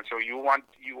the corner? So you want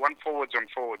forwards on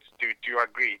forwards. Do you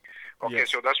agree? Okay,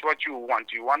 Yes. so that's what you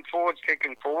want. You want forwards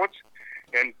tackling forwards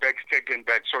and backs tackling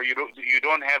back. So you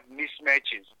don't have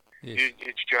mismatches. Yes.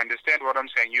 You understand what I'm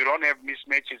saying? You don't have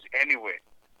mismatches anywhere.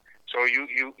 So you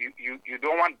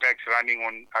don't want backs running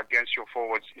on against your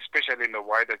forwards, especially in the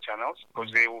wider channels,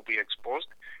 because they will be exposed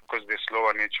because they're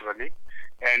slower naturally.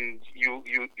 And you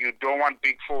don't want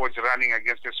big forwards running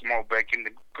against a small back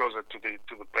closer to the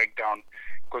breakdown,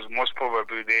 because most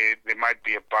probably there might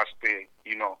be a bust there.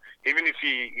 Even if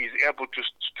he is able to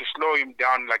slow him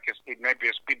down, like it might be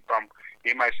a speed bump,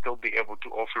 he might still be able to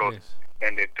offload Yes.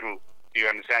 and they're through. You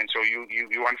understand? So you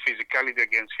want physicality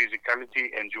against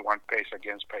physicality, and you want pace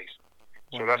against pace.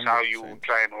 So that's how you 100%.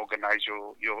 try and organize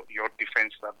your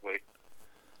defense that way.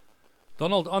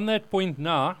 Donald, on that point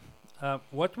now,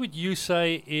 what would you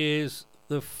say is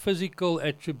the physical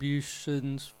attributes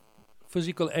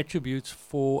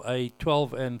for a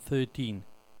 12 and 13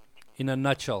 in a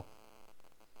nutshell?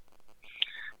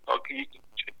 Okay,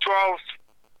 12,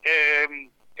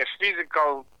 a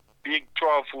physical big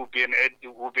 12 will be an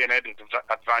added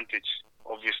advantage,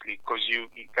 obviously, because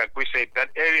like we said, that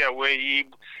area where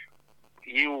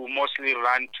he will mostly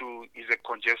run to is a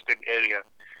congested area.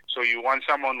 So you want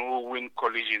someone who will win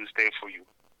collisions there for you.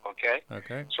 Okay?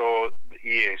 Okay. So,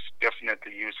 yes,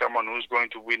 definitely. You're someone who's going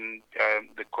to win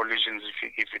the collisions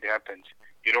if it happens.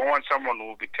 You don't want someone who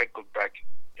will be tackled back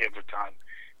every time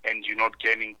and you're not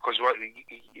gaining. Because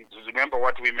remember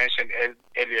what we mentioned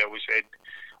earlier, we said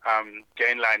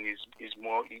gain line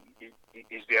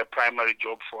is their primary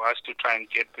job for us to try and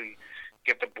get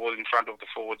the ball in front of the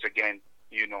forwards again,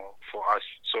 for us,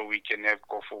 so we can have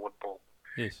go forward ball.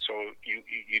 Yes. So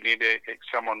you need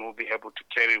someone who will be able to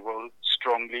carry well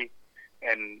strongly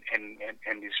and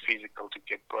is physical to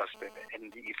get past it.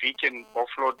 And if he can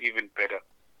offload, even better.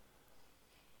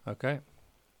 Okay.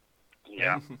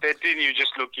 Yeah. 13, you're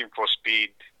just looking for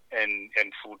speed and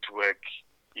footwork.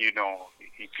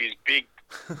 If he's big,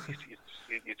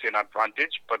 it's an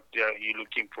advantage, but you're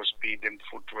looking for speed and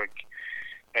footwork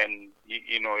and,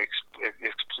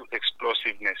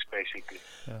 explosiveness, basically.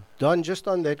 Don, just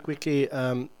on that quickly,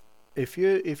 if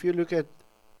you look at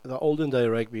the olden day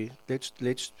rugby,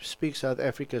 let's speak South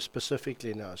Africa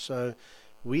specifically now. So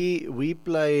we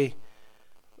play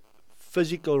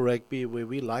physical rugby where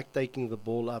we like taking the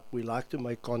ball up, we like to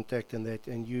make contact and that.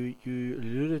 And you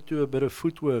alluded to a bit of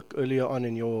footwork earlier on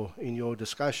in your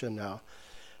discussion now.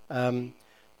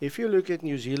 If you look at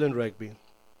New Zealand rugby,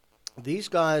 these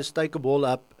guys take a ball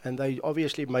up and they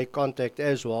obviously make contact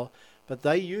as well, but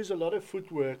they use a lot of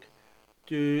footwork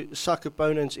to suck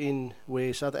opponents in,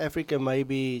 where South Africa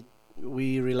maybe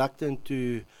we're reluctant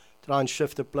to try and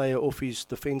shift a player off his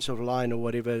defensive line or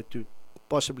whatever to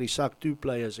possibly suck two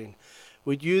players in.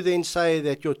 Would you then say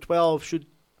that your 12 should,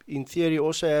 in theory,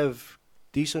 also have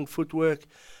decent footwork?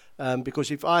 Because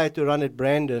if I had to run at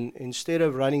Brandon, instead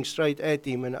of running straight at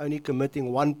him and only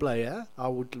committing one player, I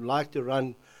would like to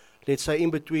run, let's say,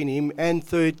 in between him and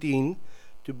 13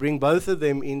 to bring both of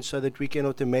them in so that we can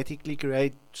automatically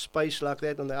create space like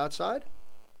that on the outside?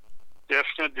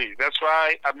 Definitely. That's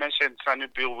why I mentioned Sonny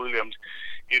Bill Williams.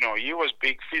 He was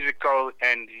big, physical,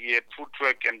 and he had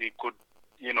footwork, and he could,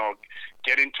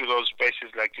 get into those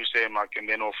spaces, like you say, Mark, and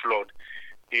then offload.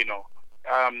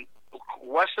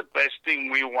 What's the best thing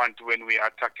we want when we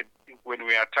are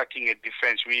attacking a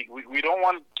defense? We don't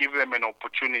want to give them an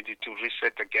opportunity to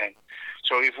reset again.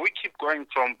 So if we keep going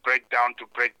from breakdown to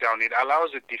breakdown, it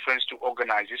allows the defense to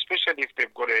organize, especially if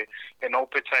they've got an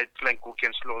open-side flank who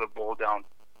can slow the ball down.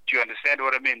 Do you understand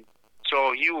what I mean?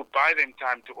 So he will buy them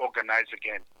time to organize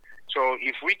again. So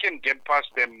if we can get past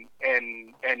them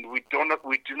and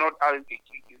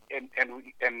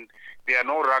there are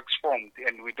no rugs formed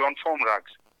and we don't form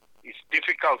rugs, it's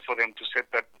difficult for them to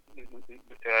set that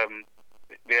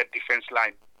their defense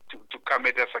line to come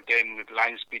at us again with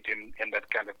line speed and that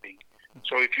kind of thing.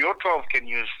 So if your 12 can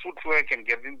use footwork and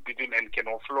get in between and can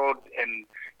offload and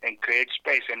create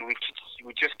space, and we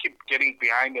just keep getting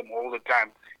behind them all the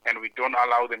time, and we don't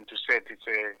allow them to set, it's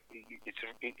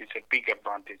a big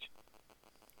advantage.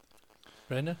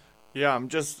 Brandon? Yeah, I'm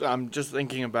just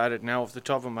thinking about it now off the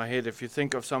top of my head. If you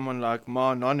think of someone like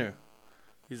Ma Nonu,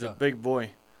 he's a big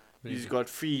boy. Really? He's got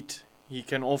feet. He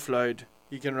can offload.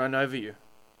 He can run over you.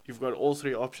 You've got all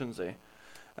three options there.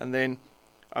 And then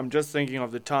I'm just thinking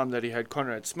of the time that he had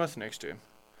Conrad Smith next to him.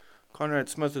 Conrad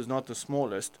Smith is not the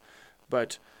smallest,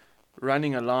 but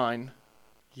running a line,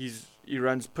 he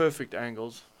runs perfect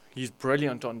angles. He's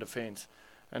brilliant on defense,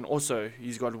 and also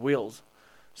he's got wheels.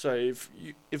 So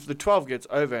if the 12 gets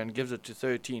over and gives it to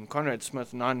 13, Conrad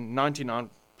Smith 99%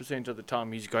 of the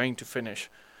time he's going to finish,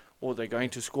 or they're going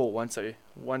to score once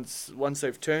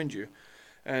they've turned you.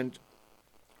 And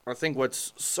I think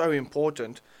what's so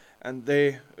important, and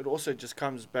there it also just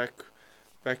comes back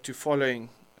to following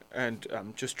and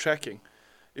just tracking.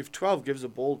 If 12 gives a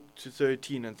ball to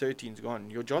 13 and 13's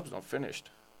gone, your job's not finished.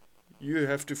 You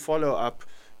have to follow up.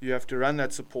 You have to run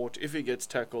that support. If he gets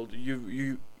tackled,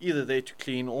 you either there to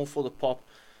clean or for the pop.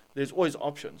 There's always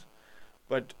options.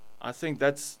 But I think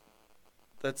that's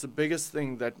the biggest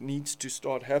thing that needs to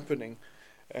start happening,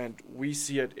 and we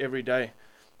see it every day.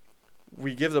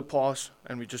 We give the pass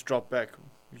and we just drop back.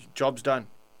 Job's done.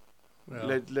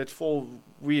 Well, Let's fall.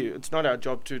 It's not our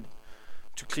job to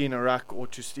clean a ruck or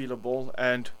to steal a ball,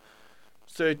 and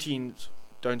 13s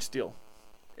don't steal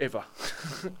ever.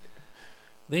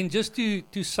 then just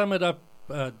to sum it up,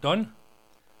 Don,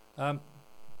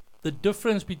 the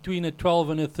difference between a 12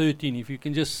 and a 13, if you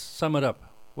can just sum it up,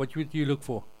 what would you look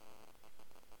for?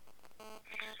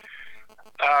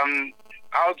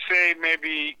 I would say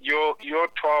maybe your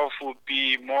 12 would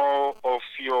be more of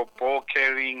your ball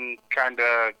carrying kind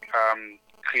of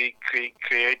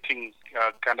creating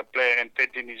kind of player, and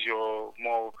 13 is your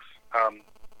more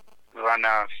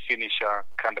runner finisher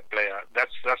kind of player.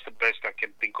 That's the best I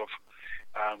can think of.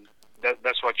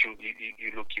 That's what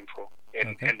you're looking for,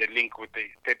 and the link with the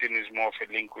 13 is more of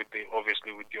a link with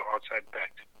obviously with your outside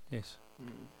back. Yes.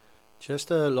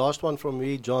 Just a last one from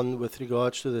me, John, with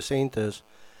regards to the centres.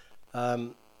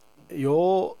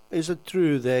 Is it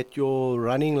true that your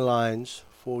running lines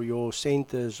for your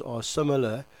centres are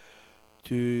similar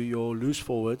to your loose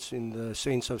forwards in the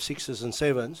sense of 6s and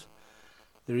 7s?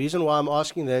 The reason why I'm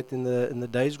asking that, in the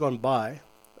days gone by,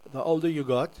 the older you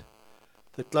got,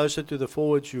 the closer to the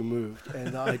forwards you moved,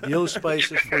 and the ideal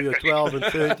spaces for your 12 and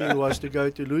 13 was to go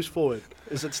to loose forward.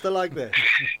 Is it still like that?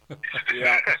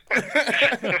 Yeah.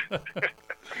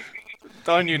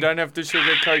 Don, you don't have to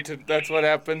sugarcoat it. That's what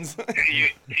happens. You're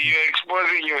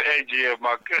exposing your age here,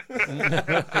 Mark.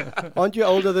 Aren't you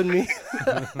older than me?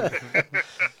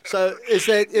 So is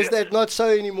that not so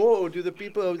anymore, or do the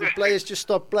players just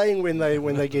stop playing when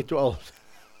they get too old?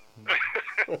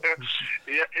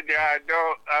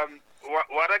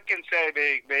 What I can say,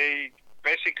 they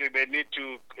basically they need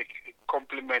to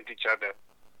complement each other.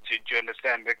 Do you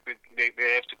understand?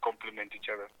 They have to complement each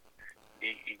other.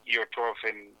 Your 12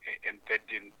 and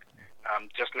 13,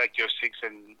 just like your 6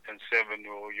 and 7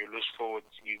 or your loose forwards,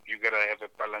 you gotta have a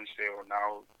balance there. Or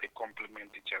now they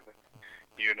complement each other.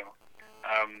 You know,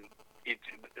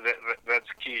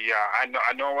 that's key. Yeah,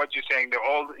 I know what you're saying. The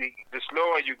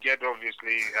slower you get,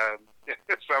 obviously.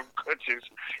 Some coaches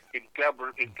in club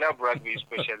rugby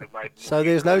especially might. So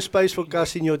there's no space for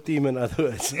Gus in your team, in other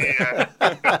words. Yeah.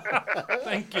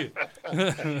 Thank you.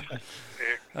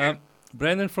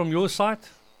 Brandon, from your side,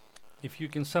 if you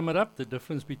can sum it up, the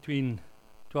difference between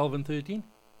 12 and 13?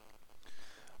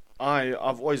 I've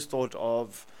always thought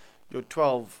of your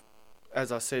 12,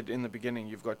 as I said in the beginning,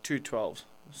 you've got two 12s.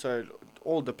 So it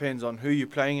all depends on who you're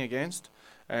playing against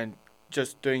and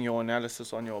just doing your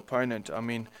analysis on your opponent. I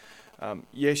mean,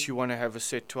 yes, you want to have a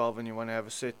set 12 and you want to have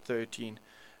a set 13,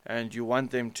 and you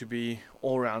want them to be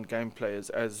all-round game players,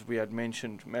 as we had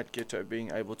mentioned, Matt Ghetto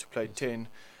being able to play 10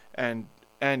 and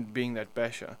being that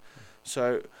basher.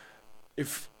 So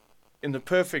if in the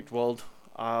perfect world,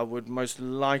 I would most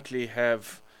likely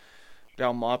have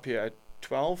Del Mapia at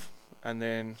 12, and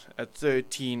then at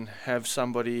 13 have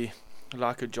somebody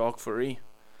like a Jock Fourie.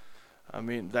 I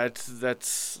mean, that's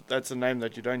a name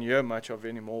that you don't hear much of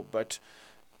anymore, but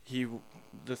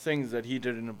the things that he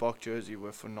did in a Bok jersey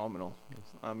were phenomenal. Yes.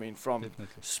 I mean, from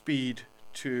Definitely. speed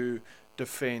to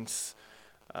defense,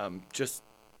 just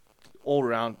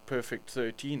all-round perfect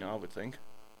 13, I would think.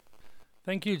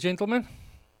 Thank you, gentlemen.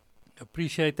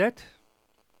 Appreciate that.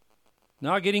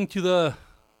 Now getting to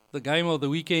the game of the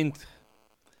weekend,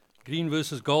 green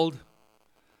versus gold.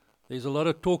 There's a lot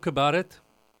of talk about it.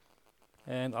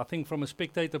 And I think from a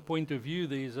spectator point of view,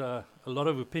 there's a lot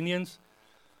of opinions.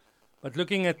 But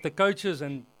looking at the coaches,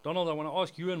 and Donald, I want to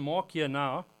ask you and Mark here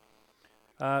now.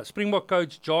 Springbok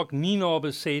coach Jacques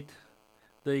Nienaber said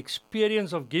the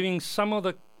experience of giving some of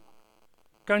the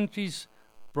country's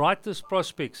brightest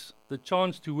prospects the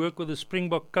chance to work with the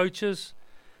Springbok coaches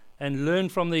and learn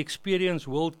from the experienced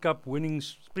World Cup winning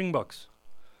Springboks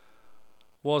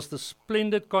was the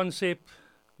splendid concept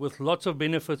with lots of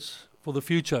benefits for the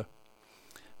future.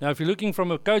 Now, if you're looking from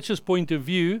a coach's point of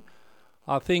view,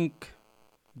 I think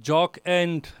Jock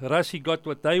and Rassie got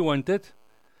what they wanted.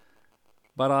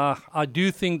 But I do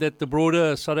think that the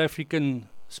broader South African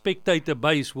spectator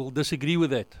base will disagree with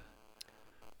that.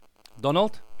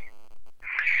 Donald?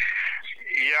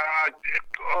 Yeah,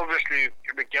 obviously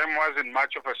the game wasn't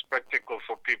much of a spectacle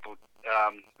for people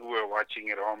who were watching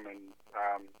at home, and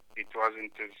it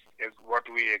wasn't as what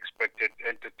we expected,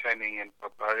 entertaining and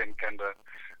barbarian kind of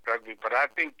rugby. But I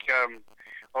think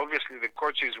obviously the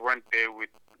coaches went there with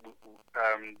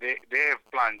they have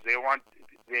plans. They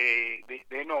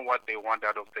know what they want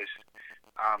out of this.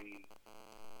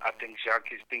 I think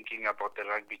Jacques is thinking about the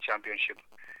rugby championship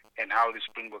and how the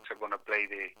Springboks are going to play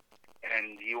there.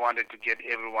 And he wanted to get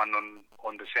everyone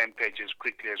on the same page as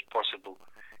quickly as possible.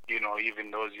 You know,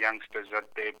 even those youngsters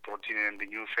that they brought in and the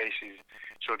new faces,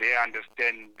 so they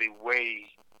understand the way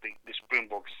the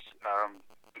Springboks,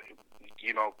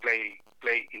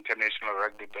 play international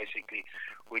rugby basically,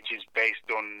 which is based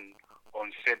on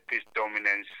set piece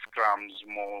dominance, scrums,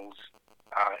 mauls,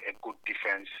 a good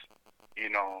defense,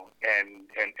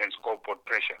 and scoreboard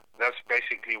pressure. That's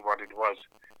basically what it was,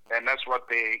 and that's what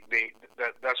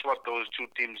that's what those two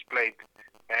teams played.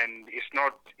 And it's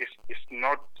not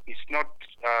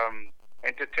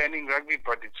entertaining rugby,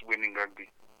 but it's winning rugby.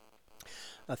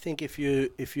 I think if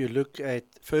you look at,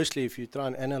 firstly, if you try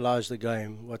and analyze the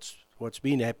game, what's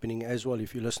been happening as well,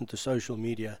 if you listen to social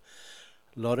media,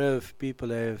 a lot of people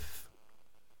have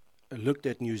looked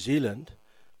at New Zealand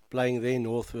playing their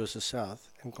north versus south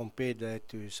and compared that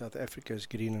to South Africa's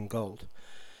green and gold.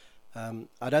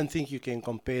 I don't think you can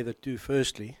compare the two,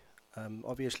 firstly.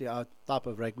 Obviously our type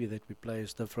of rugby that we play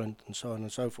is different and so on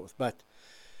and so forth. But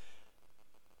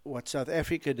what South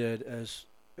Africa did is,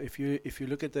 if you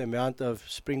look at the amount of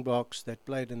Springboks that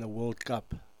played in the World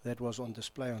Cup that was on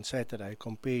display on Saturday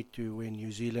compared to when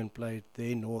New Zealand played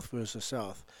their north versus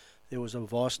south, there was a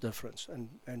vast difference.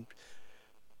 And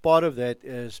part of that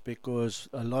is because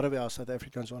a lot of our South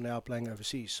Africans are now playing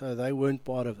overseas, so they weren't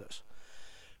part of this.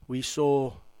 We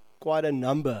saw quite a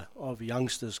number of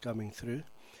youngsters coming through,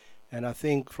 and I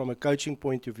think from a coaching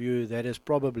point of view, that is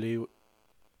probably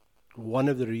one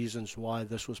of the reasons why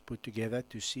this was put together,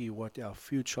 to see what our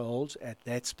future holds at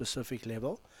that specific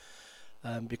level,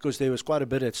 because there was quite a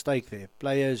bit at stake there.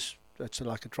 Players, it's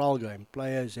like a trial game.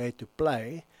 Players had to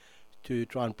play to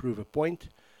try and prove a point.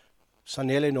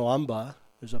 Sanele Nohamba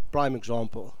is a prime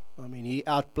example. I mean, he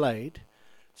outplayed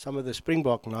some of the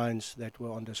Springbok nines that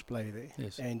were on display there.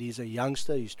 Yes. And he's a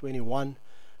youngster, he's 21.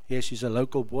 Yes, he's a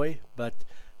local boy, but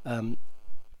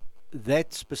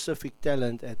that specific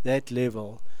talent at that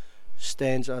level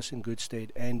stands us in good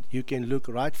stead. And you can look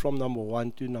right from number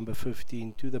 1 to number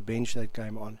 15 to the bench that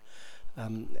came on.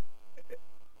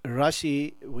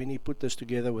 Rassie, when he put this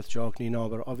together with Jacques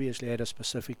Nienaber, obviously had a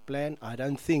specific plan. I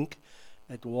don't think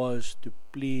it was to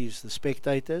please the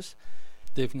spectators.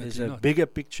 Definitely There's not. a bigger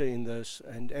picture in this,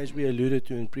 and as we alluded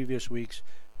to in previous weeks,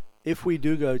 if we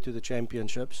do go to the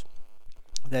championships,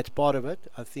 that's part of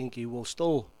it. I think he will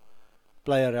still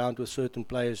play around with certain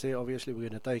players there. Obviously, we're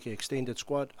going to take an extended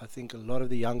squad. I think a lot of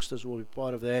the youngsters will be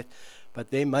part of that,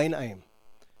 but their main aim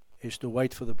is to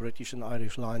wait for the British and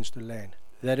Irish Lions to land.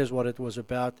 That is what it was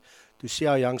about, to see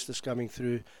our youngsters coming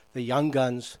through. The young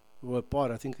guns were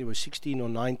part. I think there were 16 or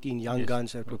 19 young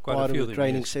guns that were part of the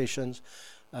training sessions.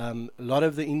 A lot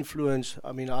of the influence,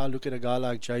 I mean, I look at a guy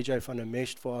like JJ van der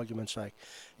Mest, for argument's sake.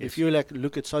 Yes. If you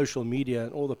look at social media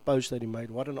and all the posts that he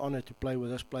made, what an honor to play with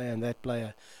this player and that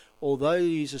player. Although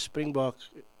he's a Springbok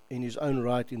in his own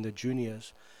right in the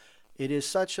juniors, it is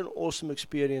such an awesome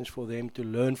experience for them to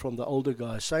learn from the older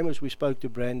guys. Same as we spoke to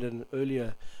Brandon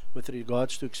earlier with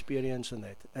regards to experience and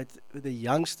that. The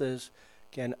youngsters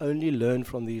can only learn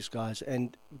from these guys,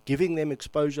 and giving them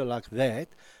exposure like that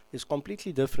is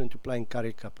completely different to playing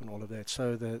Currie Cup and all of that.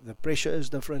 So the pressure is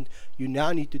different. You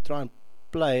now need to try and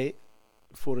play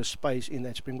for a space in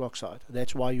that Springbok side.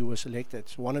 That's why you were selected.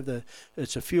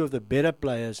 It's a few of the better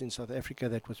players in South Africa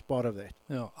that was part of that.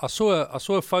 Yeah, I saw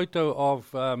a photo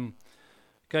of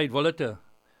Kate Wolliter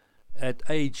at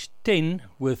age 10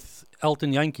 with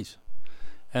Elton Yankees.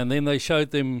 And then they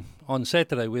showed them on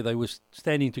Saturday where they were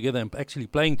standing together and actually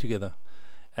playing together.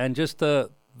 And just the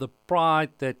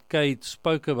pride that Kate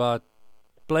spoke about,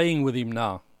 playing with him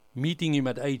now, meeting him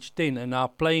at age 10 and now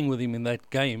playing with him in that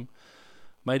game,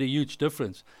 made a huge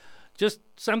difference. Just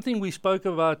something we spoke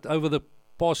about over the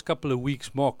past couple of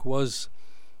weeks, Mark, was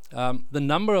the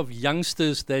number of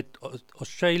youngsters that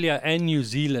Australia and New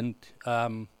Zealand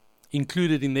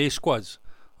included in their squads.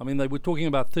 I mean, they were talking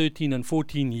about 13 and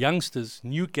 14 youngsters,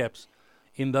 new caps,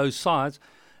 in those sides.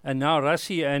 And now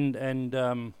Rassie and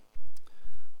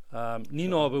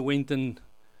Nienaber went and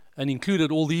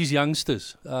included all these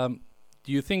youngsters.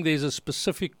 Do you think there's a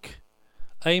specific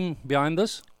aim behind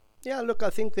this? Yeah, look, I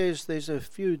think there's a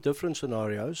few different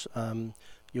scenarios.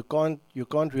 You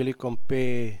can't really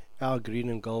compare our green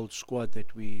and gold squad that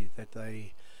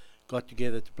they got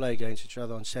together to play against each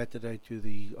other on Saturday to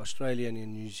the Australian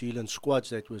and New Zealand squads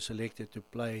that were selected to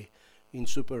play in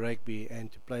Super Rugby and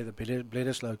to play the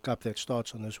Bledisloe Cup that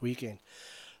starts on this weekend.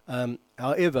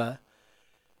 However,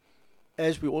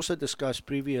 as we also discussed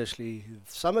previously,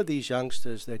 some of these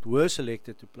youngsters that were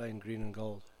selected to play in green and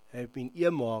gold have been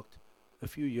earmarked a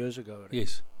few years ago already.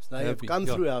 Yes. So they have come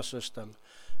through our system.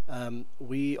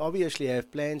 We obviously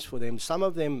have plans for them. Some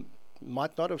of them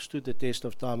might not have stood the test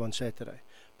of time on Saturday,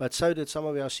 but so did some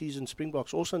of our seasoned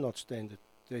Springboks also not stand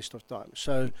the test of time.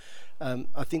 So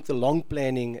I think the long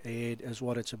planning ahead is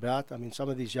what it's about. I mean, some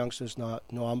of these youngsters,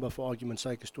 Nohamba, for argument's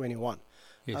sake, is 21.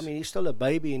 Yes. I mean, he's still a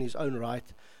baby in his own right.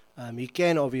 He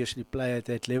can obviously play at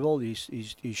that level.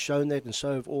 He's shown that, and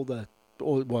so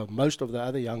have most of the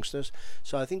other youngsters.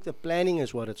 So I think the planning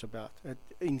is what it's about.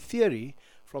 In theory,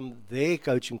 from their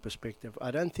coaching perspective,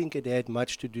 I don't think it had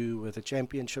much to do with the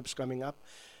championships coming up.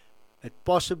 It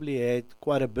possibly had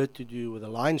quite a bit to do with the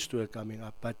Lions Tour coming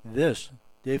up, but this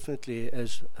definitely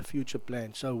is a future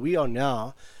plan. So we are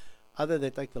now, other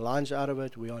than take the Lions out of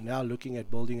it, we are now looking at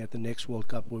building at the next World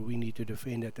Cup where we need to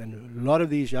defend it. And a lot of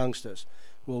these youngsters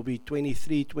will be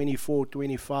 23, 24,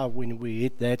 25 when we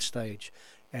hit that stage.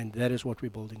 And that is what we're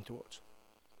building towards.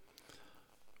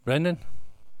 Brandon?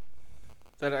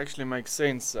 That actually makes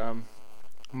sense.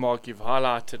 Mark, you've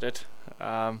highlighted it.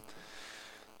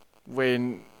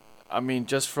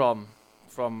 Just from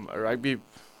a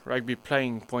rugby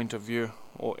playing point of view,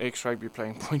 or ex-rugby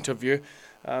playing point of view,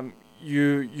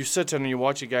 you sit and you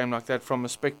watch a game like that from a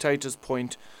spectator's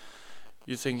point.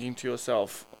 You're thinking to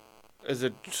yourself, is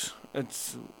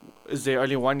there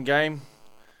only one game,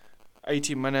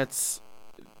 80 minutes?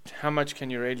 How much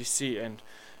can you really see? And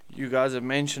you guys have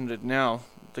mentioned it now.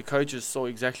 The coaches saw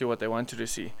exactly what they wanted to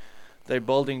see. They're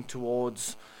building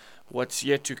towards what's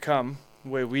yet to come,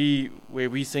 where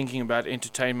we're thinking about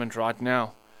entertainment right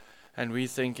now, and we're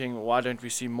thinking, why don't we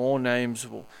see more names?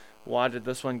 Why did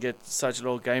this one get such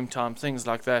little game time? Things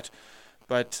like that.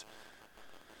 But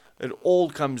it all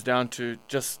comes down to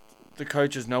just the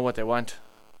coaches know what they want.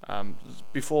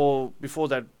 Before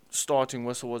that starting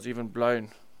whistle was even blown,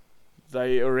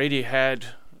 they already had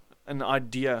an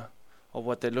idea of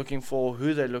what they're looking for,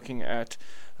 who they're looking at.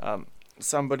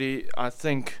 Somebody, I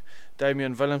think,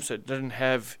 Damian Willemse, didn't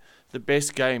have the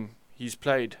best game he's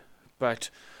played, but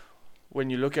when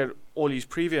you look at all his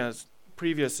previous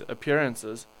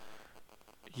appearances,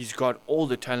 he's got all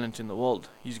the talent in the world.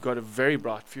 He's got a very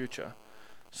bright future.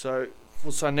 So for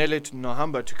Sanele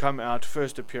Nohamba to come out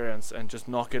first appearance and just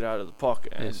knock it out of the park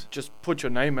and just put your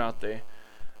name out there.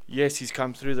 Yes, he's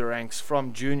come through the ranks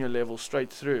from junior level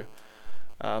straight through.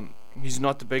 He's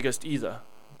not the biggest either,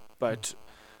 but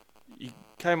he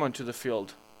came onto the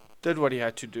field, did what he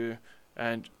had to do,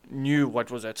 and knew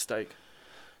what was at stake.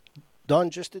 Don,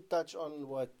 just to touch on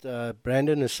what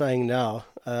Brandon is saying now,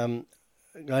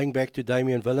 going back to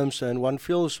Damian Willemse, and one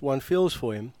feels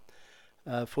for him,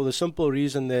 for the simple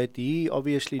reason that he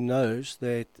obviously knows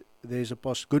that there's a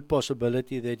good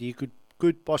possibility that he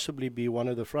could possibly be one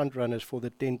of the front runners for the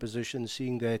 10 position,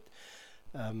 seeing that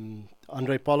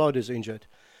Andre Pollard is injured.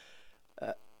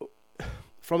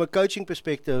 From a coaching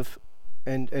perspective,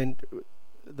 and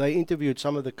they interviewed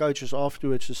some of the coaches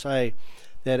afterwards to say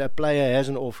that a player has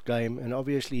an off game, and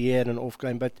obviously he had an off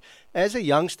game, but as a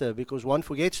youngster, because one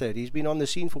forgets that, he's been on the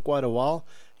scene for quite a while,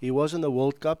 he was in the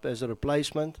World Cup as a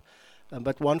replacement,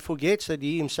 but one forgets that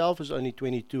he himself is only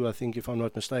 22, I think, if I'm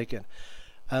not mistaken.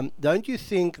 Don't you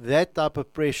think that type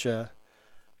of pressure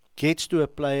gets to a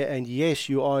player, and yes,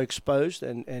 you are exposed,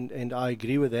 and I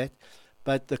agree with that,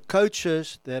 but the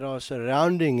coaches that are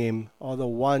surrounding him are the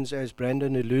ones, as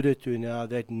Brandon alluded to now,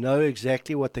 that know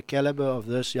exactly what the caliber of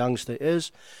this youngster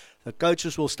is. The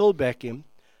coaches will still back him,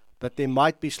 but there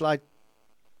might be slight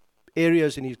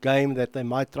areas in his game that they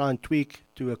might try and tweak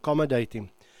to accommodate him.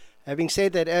 Having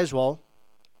said that as well,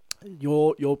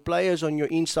 your players on your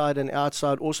inside and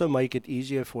outside also make it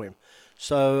easier for him.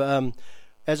 So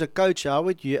as a coach, how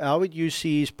would you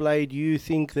see his play? Do you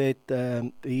think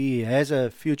that he has a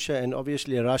future, and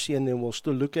obviously Rassie and them will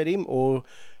still look at him, or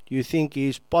do you think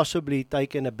he's possibly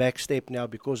taken a back step now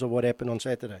because of what happened on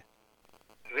Saturday?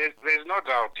 There's no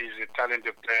doubt he's a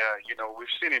talented player. We've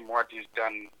seen him what he's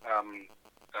done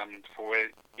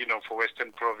for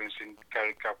Western Province in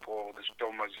Currie Cup or the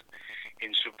Stormers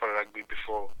in Super Rugby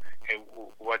before, and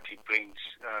what he brings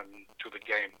to the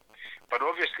game. But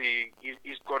obviously,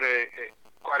 he's got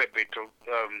quite a bit of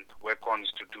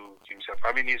work-ons to do himself.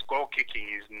 I mean, his goal kicking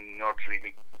is not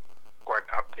really quite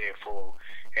up there for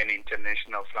an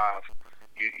international flyer.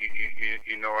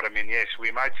 You know what I mean? Yes,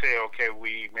 we might say, okay,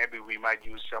 maybe we might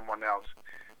use someone else.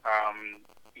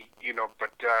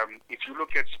 But if you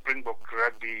look at Springbok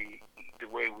rugby, the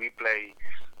way we play,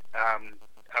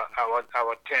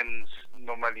 our 10s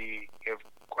normally have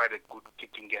quite a good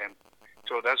kicking game.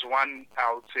 So that's one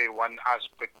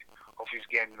aspect of his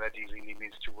game that he really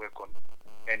needs to work on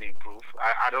and improve.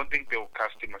 I don't think they will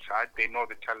cast him aside. They know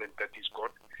the talent that he's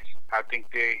got. I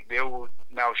think they will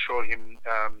now show him,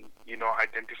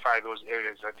 identify those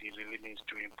areas that he really needs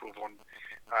to improve on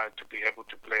to be able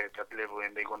to play at that level,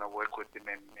 and they're going to work with him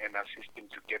and assist him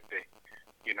to get there.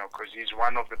 Because he's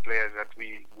one of the players that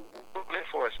we will play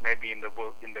for us maybe in the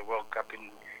World Cup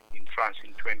in France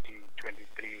in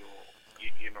 2023,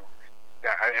 or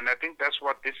and I think that's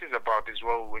what this is about as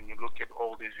well. When you look at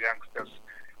all these youngsters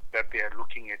that they are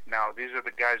looking at now, these are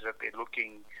the guys that they're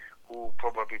looking who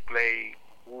probably play,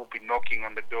 who will be knocking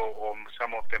on the door, or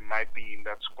some of them might be in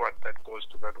that squad that goes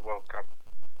to that World Cup.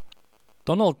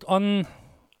 Donald, on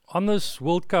this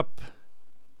World Cup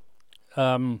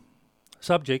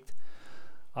subject,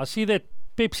 I see that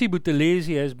Pepsi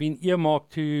Buthelezi has been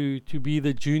earmarked to be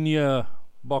the junior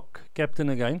Bok captain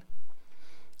again.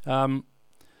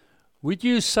 Would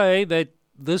you say that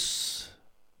this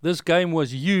game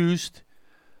was used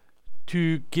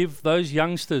to give those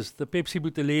youngsters, the Pepsi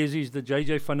Buthelezis, the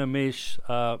JJ van der Mesh,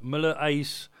 Miller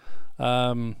Ace,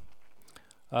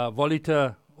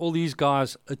 Volita, all these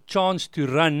guys, a chance to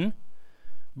run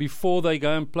before they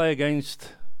go and play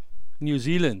against New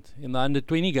Zealand in the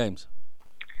under-20 games?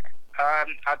 I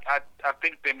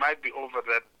think they might be over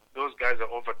that. Those guys are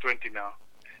over 20 now.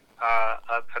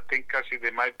 I think, Cassie,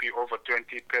 they might be over 20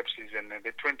 Pepsis, and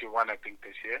they're 21, I think,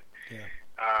 this year. Yeah.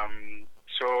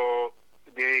 So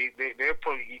they're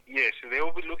probably, yes, they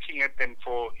will be looking at them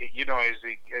for, as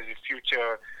a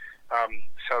future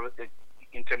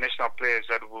international players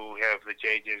that will have the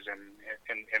JJs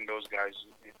and those guys,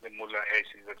 the Mullah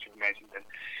Aces that you mentioned.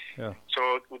 Yeah.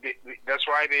 So that's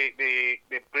why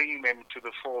they're bringing them to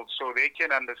the fold, so they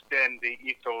can understand the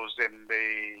ethos and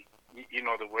the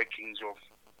workings of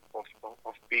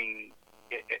being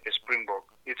a Springbok.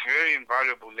 It's very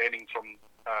invaluable learning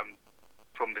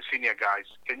from the senior guys.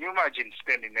 Can you imagine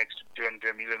standing next to Duane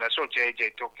Vermeulen? I saw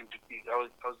JJ talking to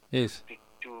yes.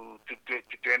 to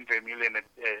Duane Vermeulen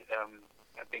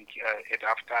I think at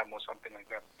halftime or something like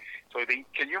that. So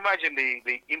can you imagine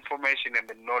the information and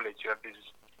the knowledge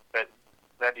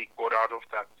that he got out of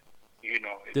that?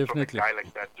 Definitely. From a guy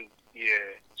like that.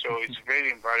 Yeah. So it's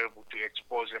very invaluable to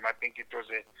expose them. I think it was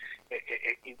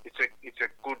it's a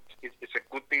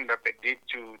good thing that they did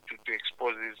to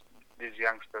expose these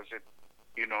youngsters,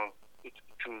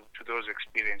 to those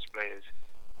experienced players.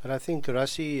 But I think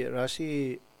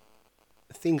Rassie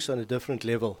thinks on a different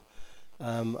level.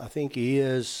 I think he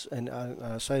is, and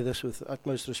I say this with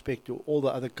utmost respect to all the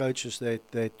other coaches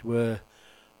that were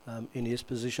in his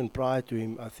position prior to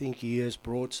him. I think he has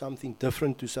brought something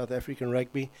different to South African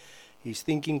rugby. His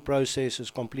thinking process is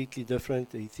completely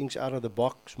different. He thinks out of the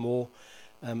box more.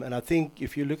 And I think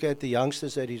if you look at the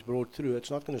youngsters that he's brought through, it's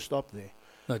not going to stop there.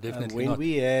 No, definitely when not.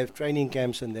 we have training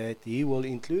camps and that, he will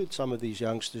include some of these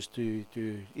youngsters to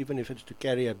even if it's to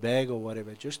carry a bag or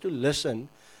whatever, just to listen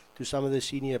to some of the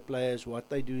senior players, what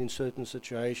they do in certain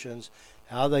situations,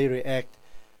 how they react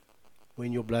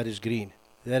when your blood is green.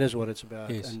 That is what it's about.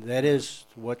 Yes. And that is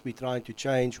what we're trying to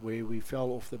change, where we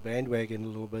fell off the bandwagon a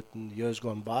little bit in years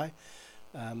gone by.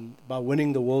 By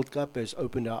winning the World Cup has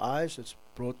opened our eyes. It's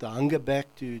brought the hunger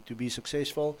back to be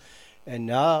successful. And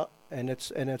now, and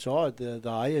it's hard. The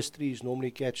highest trees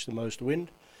normally catch the most wind.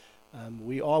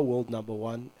 We are world number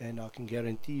one, and I can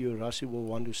guarantee you Rassie will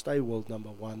want to stay world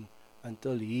number one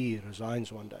until he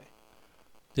resigns one day.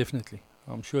 Definitely.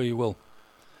 I'm sure you will.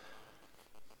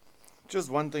 Just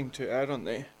one thing to add on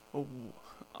there.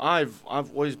 I've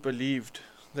always believed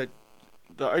that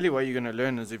the only way you're going to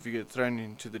learn is if you get thrown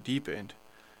into the deep end.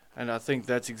 And I think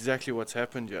that's exactly what's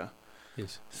happened here.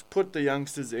 Yes. Put the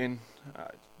youngsters in,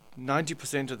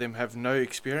 90% of them have no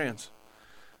experience.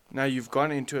 Now you've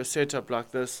gone into a setup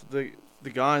like this, the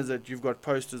guys that you've got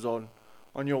posters on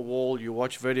your wall, you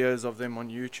watch videos of them on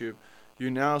YouTube,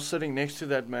 you're now sitting next to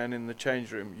that man in the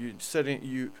change room,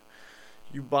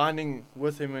 you binding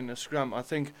with him in a scrum. I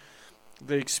think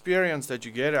the experience that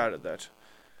you get out of that,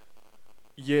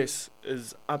 yes,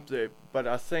 is up there, but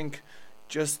I think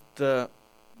just the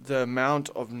amount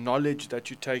of knowledge that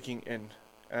you're taking in,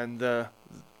 and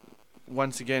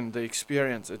once again the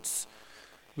experience,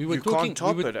 we were talking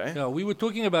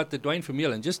about the Duane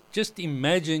Vermeulen. Just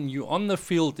imagine you're on the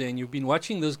field there and you've been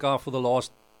watching this guy for the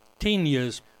last 10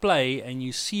 years play, and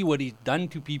you see what he's done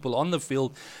to people on the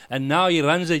field, and now he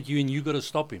runs at you and you got to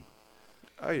stop him.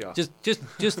 Oh yeah.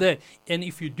 Just that. And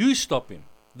if you do stop him,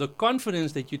 the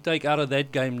confidence that you take out of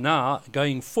that game now,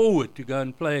 going forward to go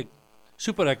and play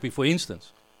Super Rugby, for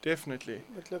instance. Definitely.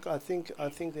 But look, I think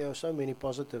there are so many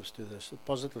positives to this,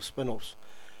 positive spin-offs.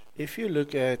 If you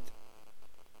look at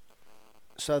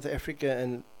South Africa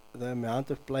and the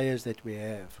amount of players that we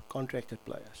have, contracted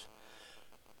players,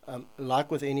 like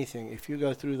with anything, if you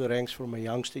go through the ranks from a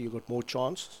youngster, you got more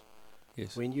chances.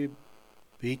 Yes. When you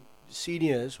beat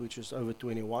seniors, which is over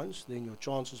 21s, then your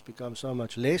chances become so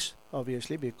much less,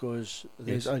 obviously, because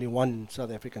there's only one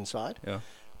South African side. Yeah.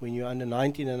 When you're under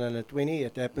 19 and under 20,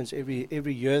 it happens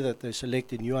every year that they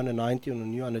select a new under 19 or a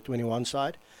new under 21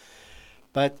 side.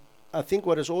 But I think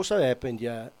what has also happened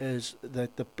here is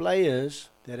that the players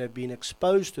that have been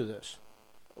exposed to this,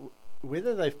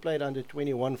 whether they've played under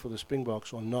 21 for the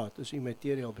Springboks or not, is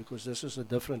immaterial, because this is a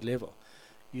different level.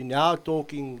 You're now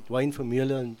talking Duane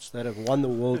Vermeulens that have won the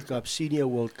World Cup, Senior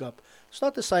World Cup. It's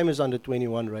not the same as under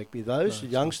 21 rugby. Those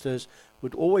youngsters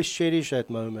would always cherish that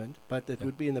moment, but it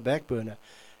would be in the back burner.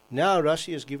 Now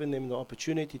Russia has given them the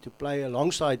opportunity to play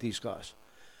alongside these guys.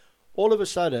 All of a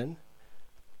sudden,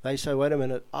 they say, wait a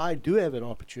minute, I do have an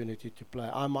opportunity to play.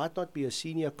 I might not be a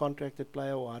senior contracted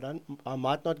player, or I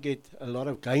might not get a lot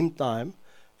of game time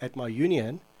at my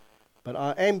union, but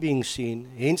I am being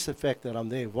seen, hence the fact that I'm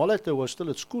there. Volata was still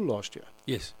at school last year.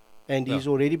 Yes. And he's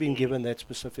already been given that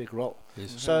specific role.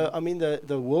 Yes. So, I mean,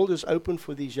 the world is open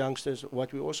for these youngsters.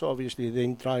 What we're also obviously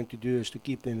then trying to do is to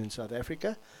keep them in South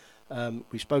Africa.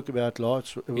 We spoke about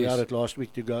it last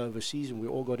week, to go overseas, and we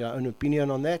all got our own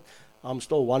opinion on that. I'm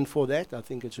still one for that. I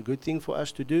think it's a good thing for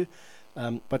us to do.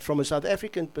 But from a South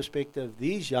African perspective,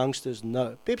 these youngsters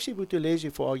know. Pepsi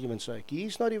Buthelezi, for argument's sake,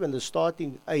 he's not even the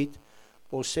starting 8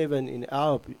 or 7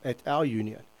 at our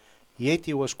union. Yet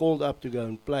he was called up to go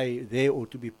and play there, or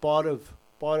to be part of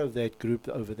that group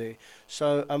over there.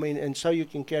 So, I mean, and so you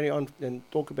can carry on and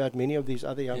talk about many of these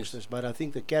other youngsters. Yes. But I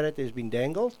think the carrot has been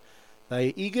dangled.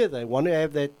 They're eager. They want to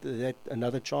have that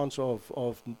another chance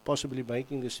of possibly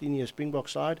making the senior Springbok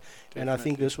side. Definitely. And I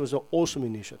think this was an awesome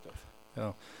initiative.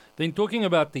 Yeah. Then talking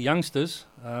about the youngsters,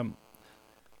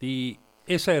 the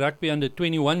SA Rugby Under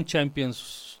 21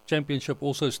 Championship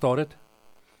also started,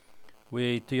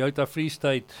 where Toyota Free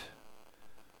State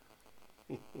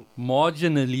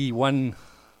marginally won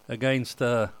against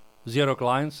Xerox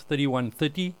Lions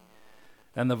 31-30,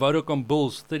 and the Vodacom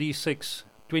Bulls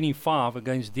 36-25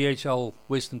 against DHL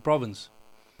Western Province.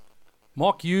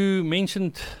 Mark, you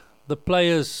mentioned the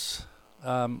players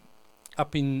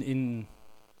up in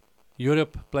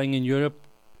Europe, playing in Europe.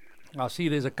 I see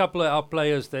there's a couple of our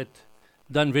players that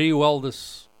done very well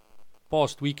this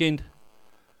past weekend.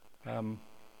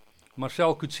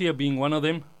 Marcel Coetzee being one of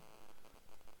them,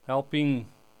 helping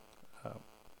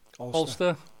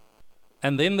Ulster.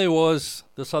 And then there was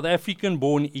the South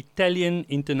African-born Italian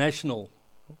international,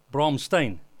 Bram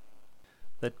Steyn,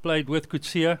 that played with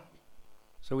Coetzee.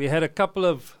 So we had a couple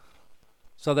of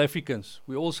South Africans.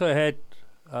 We also had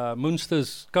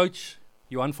Munster's coach,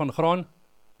 Johan van Graan.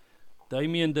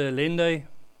 Damien de Lende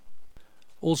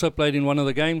also played in one of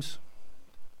the games.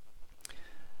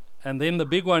 And then the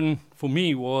big one for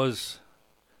me was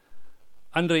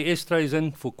Andre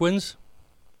Estreisen for Quins,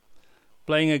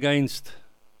 playing against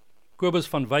Kobus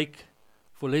van Wyk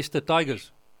for Leicester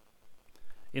Tigers.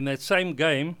 In that same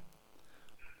game,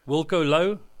 Wilco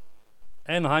Louw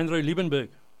and Heinrich Liebenberg.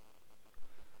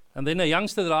 And then a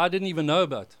youngster that I didn't even know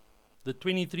about, the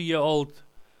 23-year-old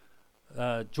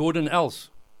Jordan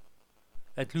Els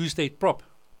at Lou State Prop.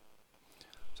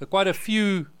 So quite a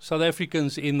few South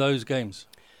Africans in those games.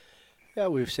 Yeah,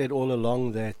 we've said all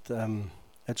along that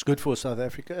it's good for South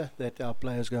Africa that our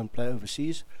players go and play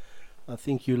overseas. I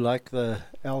think you like the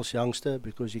Els youngster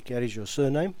because he carries your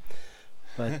surname.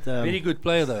 But very good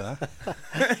player though,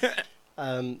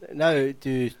 huh? No,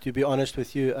 to be honest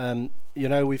with you, you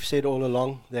know, we've said all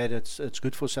along that it's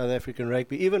good for South African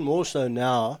rugby, even more so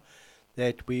now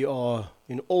that we are,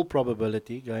 in all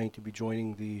probability, going to be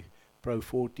joining the Pro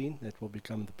 14. That will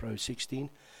become the Pro 16.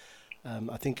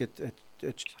 I think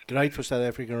it's great for South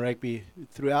African rugby.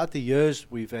 Throughout the years,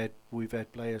 we've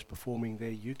had players performing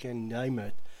there. You can name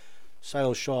it.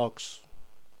 Sale Sharks,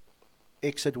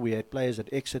 Exeter. We had players at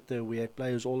Exeter. We had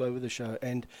players all over the show.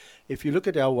 And if you look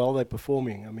at how well they're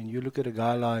performing, I mean, you look at a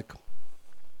guy like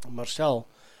Marcel,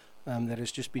 that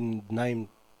has just been named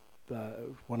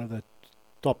one of the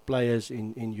top players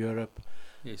in Europe.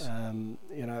 Yes.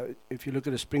 You know, if you look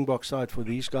at a Springbok side, for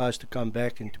these guys to come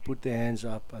back and to put their hands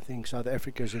up, I think South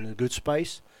Africa is in a good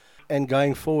space. And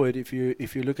going forward, if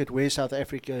you look at where South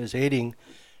Africa is heading,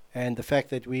 and the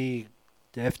fact that we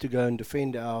have to go and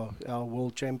defend our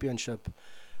world championship,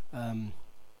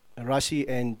 Rassie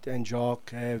and Jacques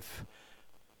have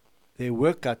their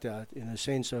work cut out in a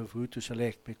sense of who to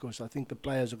select, because I think the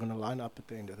players are going to line up at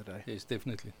the end of the day. Yes,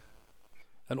 definitely.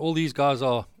 And all these guys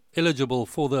are eligible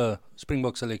for the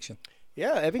Springbok selection.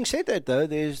 Yeah, having said that though,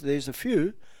 there's a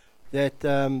few that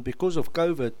because of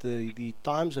COVID, the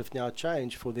times have now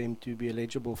changed for them to be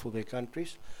eligible for their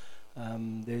countries.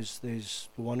 There's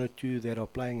one or two that are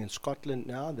playing in Scotland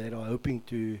now that are hoping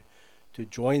to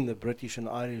join the British and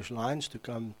Irish Lions to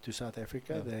come to South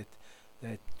Africa,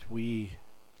 that we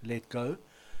let go.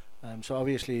 So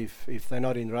obviously if they're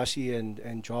not in Rassie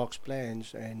and Jacques'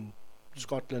 plans, and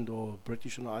Scotland or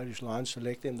British and Irish Lions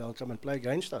select them, they'll come and play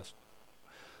against us.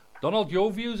 Donald,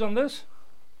 your views on this?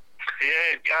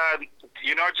 Yeah,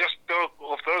 just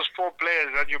of those 4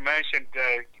 players that you mentioned,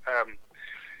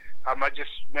 I might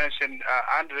just mention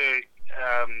Andre,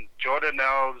 Jordan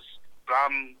Els,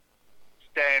 Bram,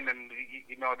 Stan, and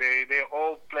they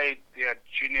all played their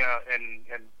junior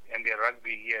and their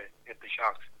rugby here at the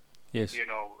Sharks. Yes.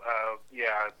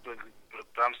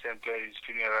 Bram Stan played his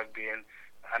junior rugby, and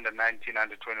under 19,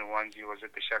 under 21, he was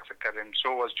at the Sharks Academy.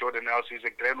 So was Jordan Els. He's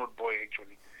a Glenwood boy,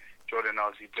 actually. Jordan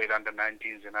Els, he played under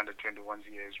 19s and under 21s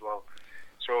here as well.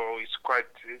 So it's quite,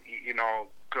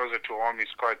 closer to home.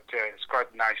 It's quite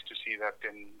nice to see that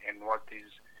and what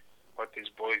these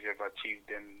boys have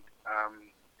achieved. And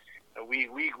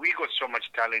we got so much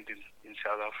talent in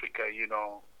South Africa.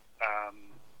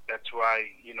 That's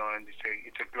why and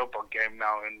it's a global game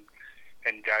now,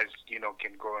 and guys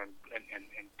can go and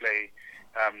play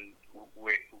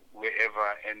wherever,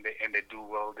 and they do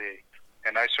well there.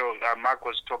 And I saw Mark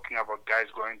was talking about guys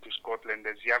going to Scotland.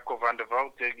 There's Jaco van der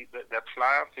Walt, that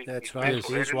flyer. That's right.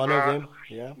 He's one of them.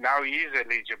 Yeah. Now he is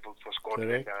eligible for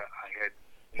Scotland. I heard.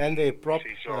 And the prop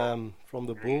from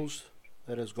the Bulls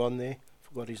that has gone there.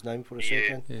 Forgot his name for a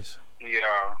second. Yes.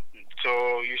 Yeah.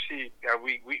 So you see,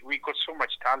 we got so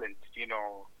much talent.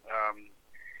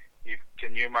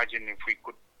 Can you imagine if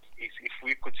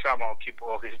we could somehow keep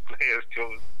all these players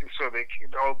so they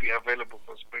can all be available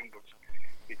for Springboks?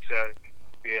 It's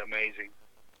be amazing.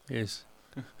 Yes.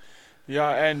 Yeah,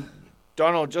 and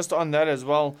Donald, just on that as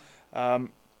well,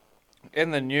 in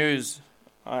the news,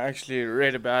 I actually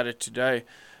read about it today,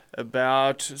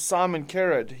 about Simon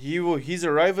Kerrod. He's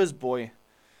a Rovers boy.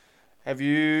 Have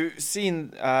you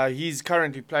seen, he's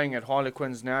currently playing at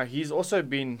Harlequins now. He's also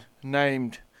been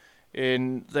named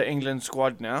in the England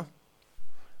squad now.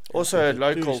 Also a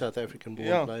local. 2 South African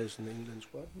born players in the England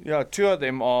squad. Yeah, 2 of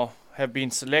them have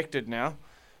been selected now.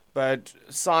 But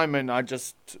Simon,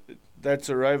 that's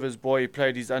a Rovers boy. He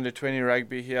played his under-20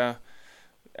 rugby here,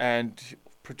 and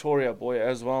Pretoria boy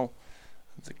as well.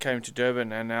 He came to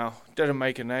Durban and now didn't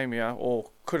make a name here, or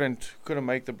couldn't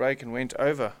make the break and went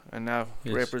over, and now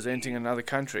representing another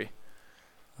country.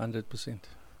 100%.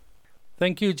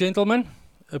 Thank you, gentlemen.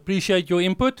 Appreciate your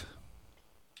input.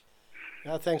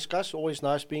 Yeah, thanks, Gus. Always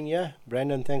nice being here.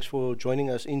 Brandon, thanks for joining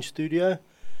us in studio.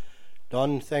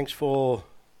 Don, thanks for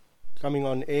coming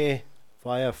on air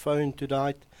via phone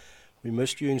tonight. We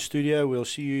missed you in studio. We'll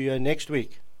see you next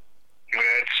week.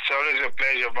 It's always a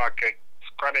pleasure, Mark.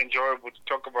 It's quite enjoyable to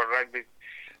talk about rugby.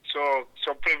 So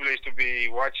privileged to be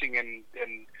watching and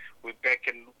we're back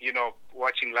and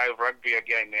watching live rugby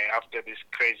again after these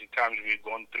crazy times we've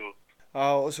gone through. I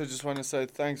also just want to say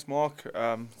thanks, Mark.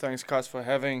 Thanks, Cas, for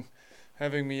having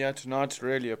me here tonight.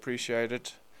 Really appreciate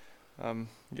it.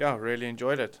 Really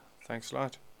enjoyed it. Thanks a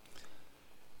lot.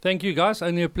 Thank you, guys.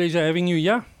 Only a pleasure having you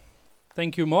here.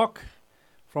 Thank you, Mark.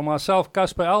 From myself,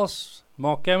 Casper Els,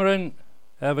 Mark Cameron,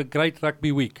 have a great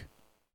rugby week.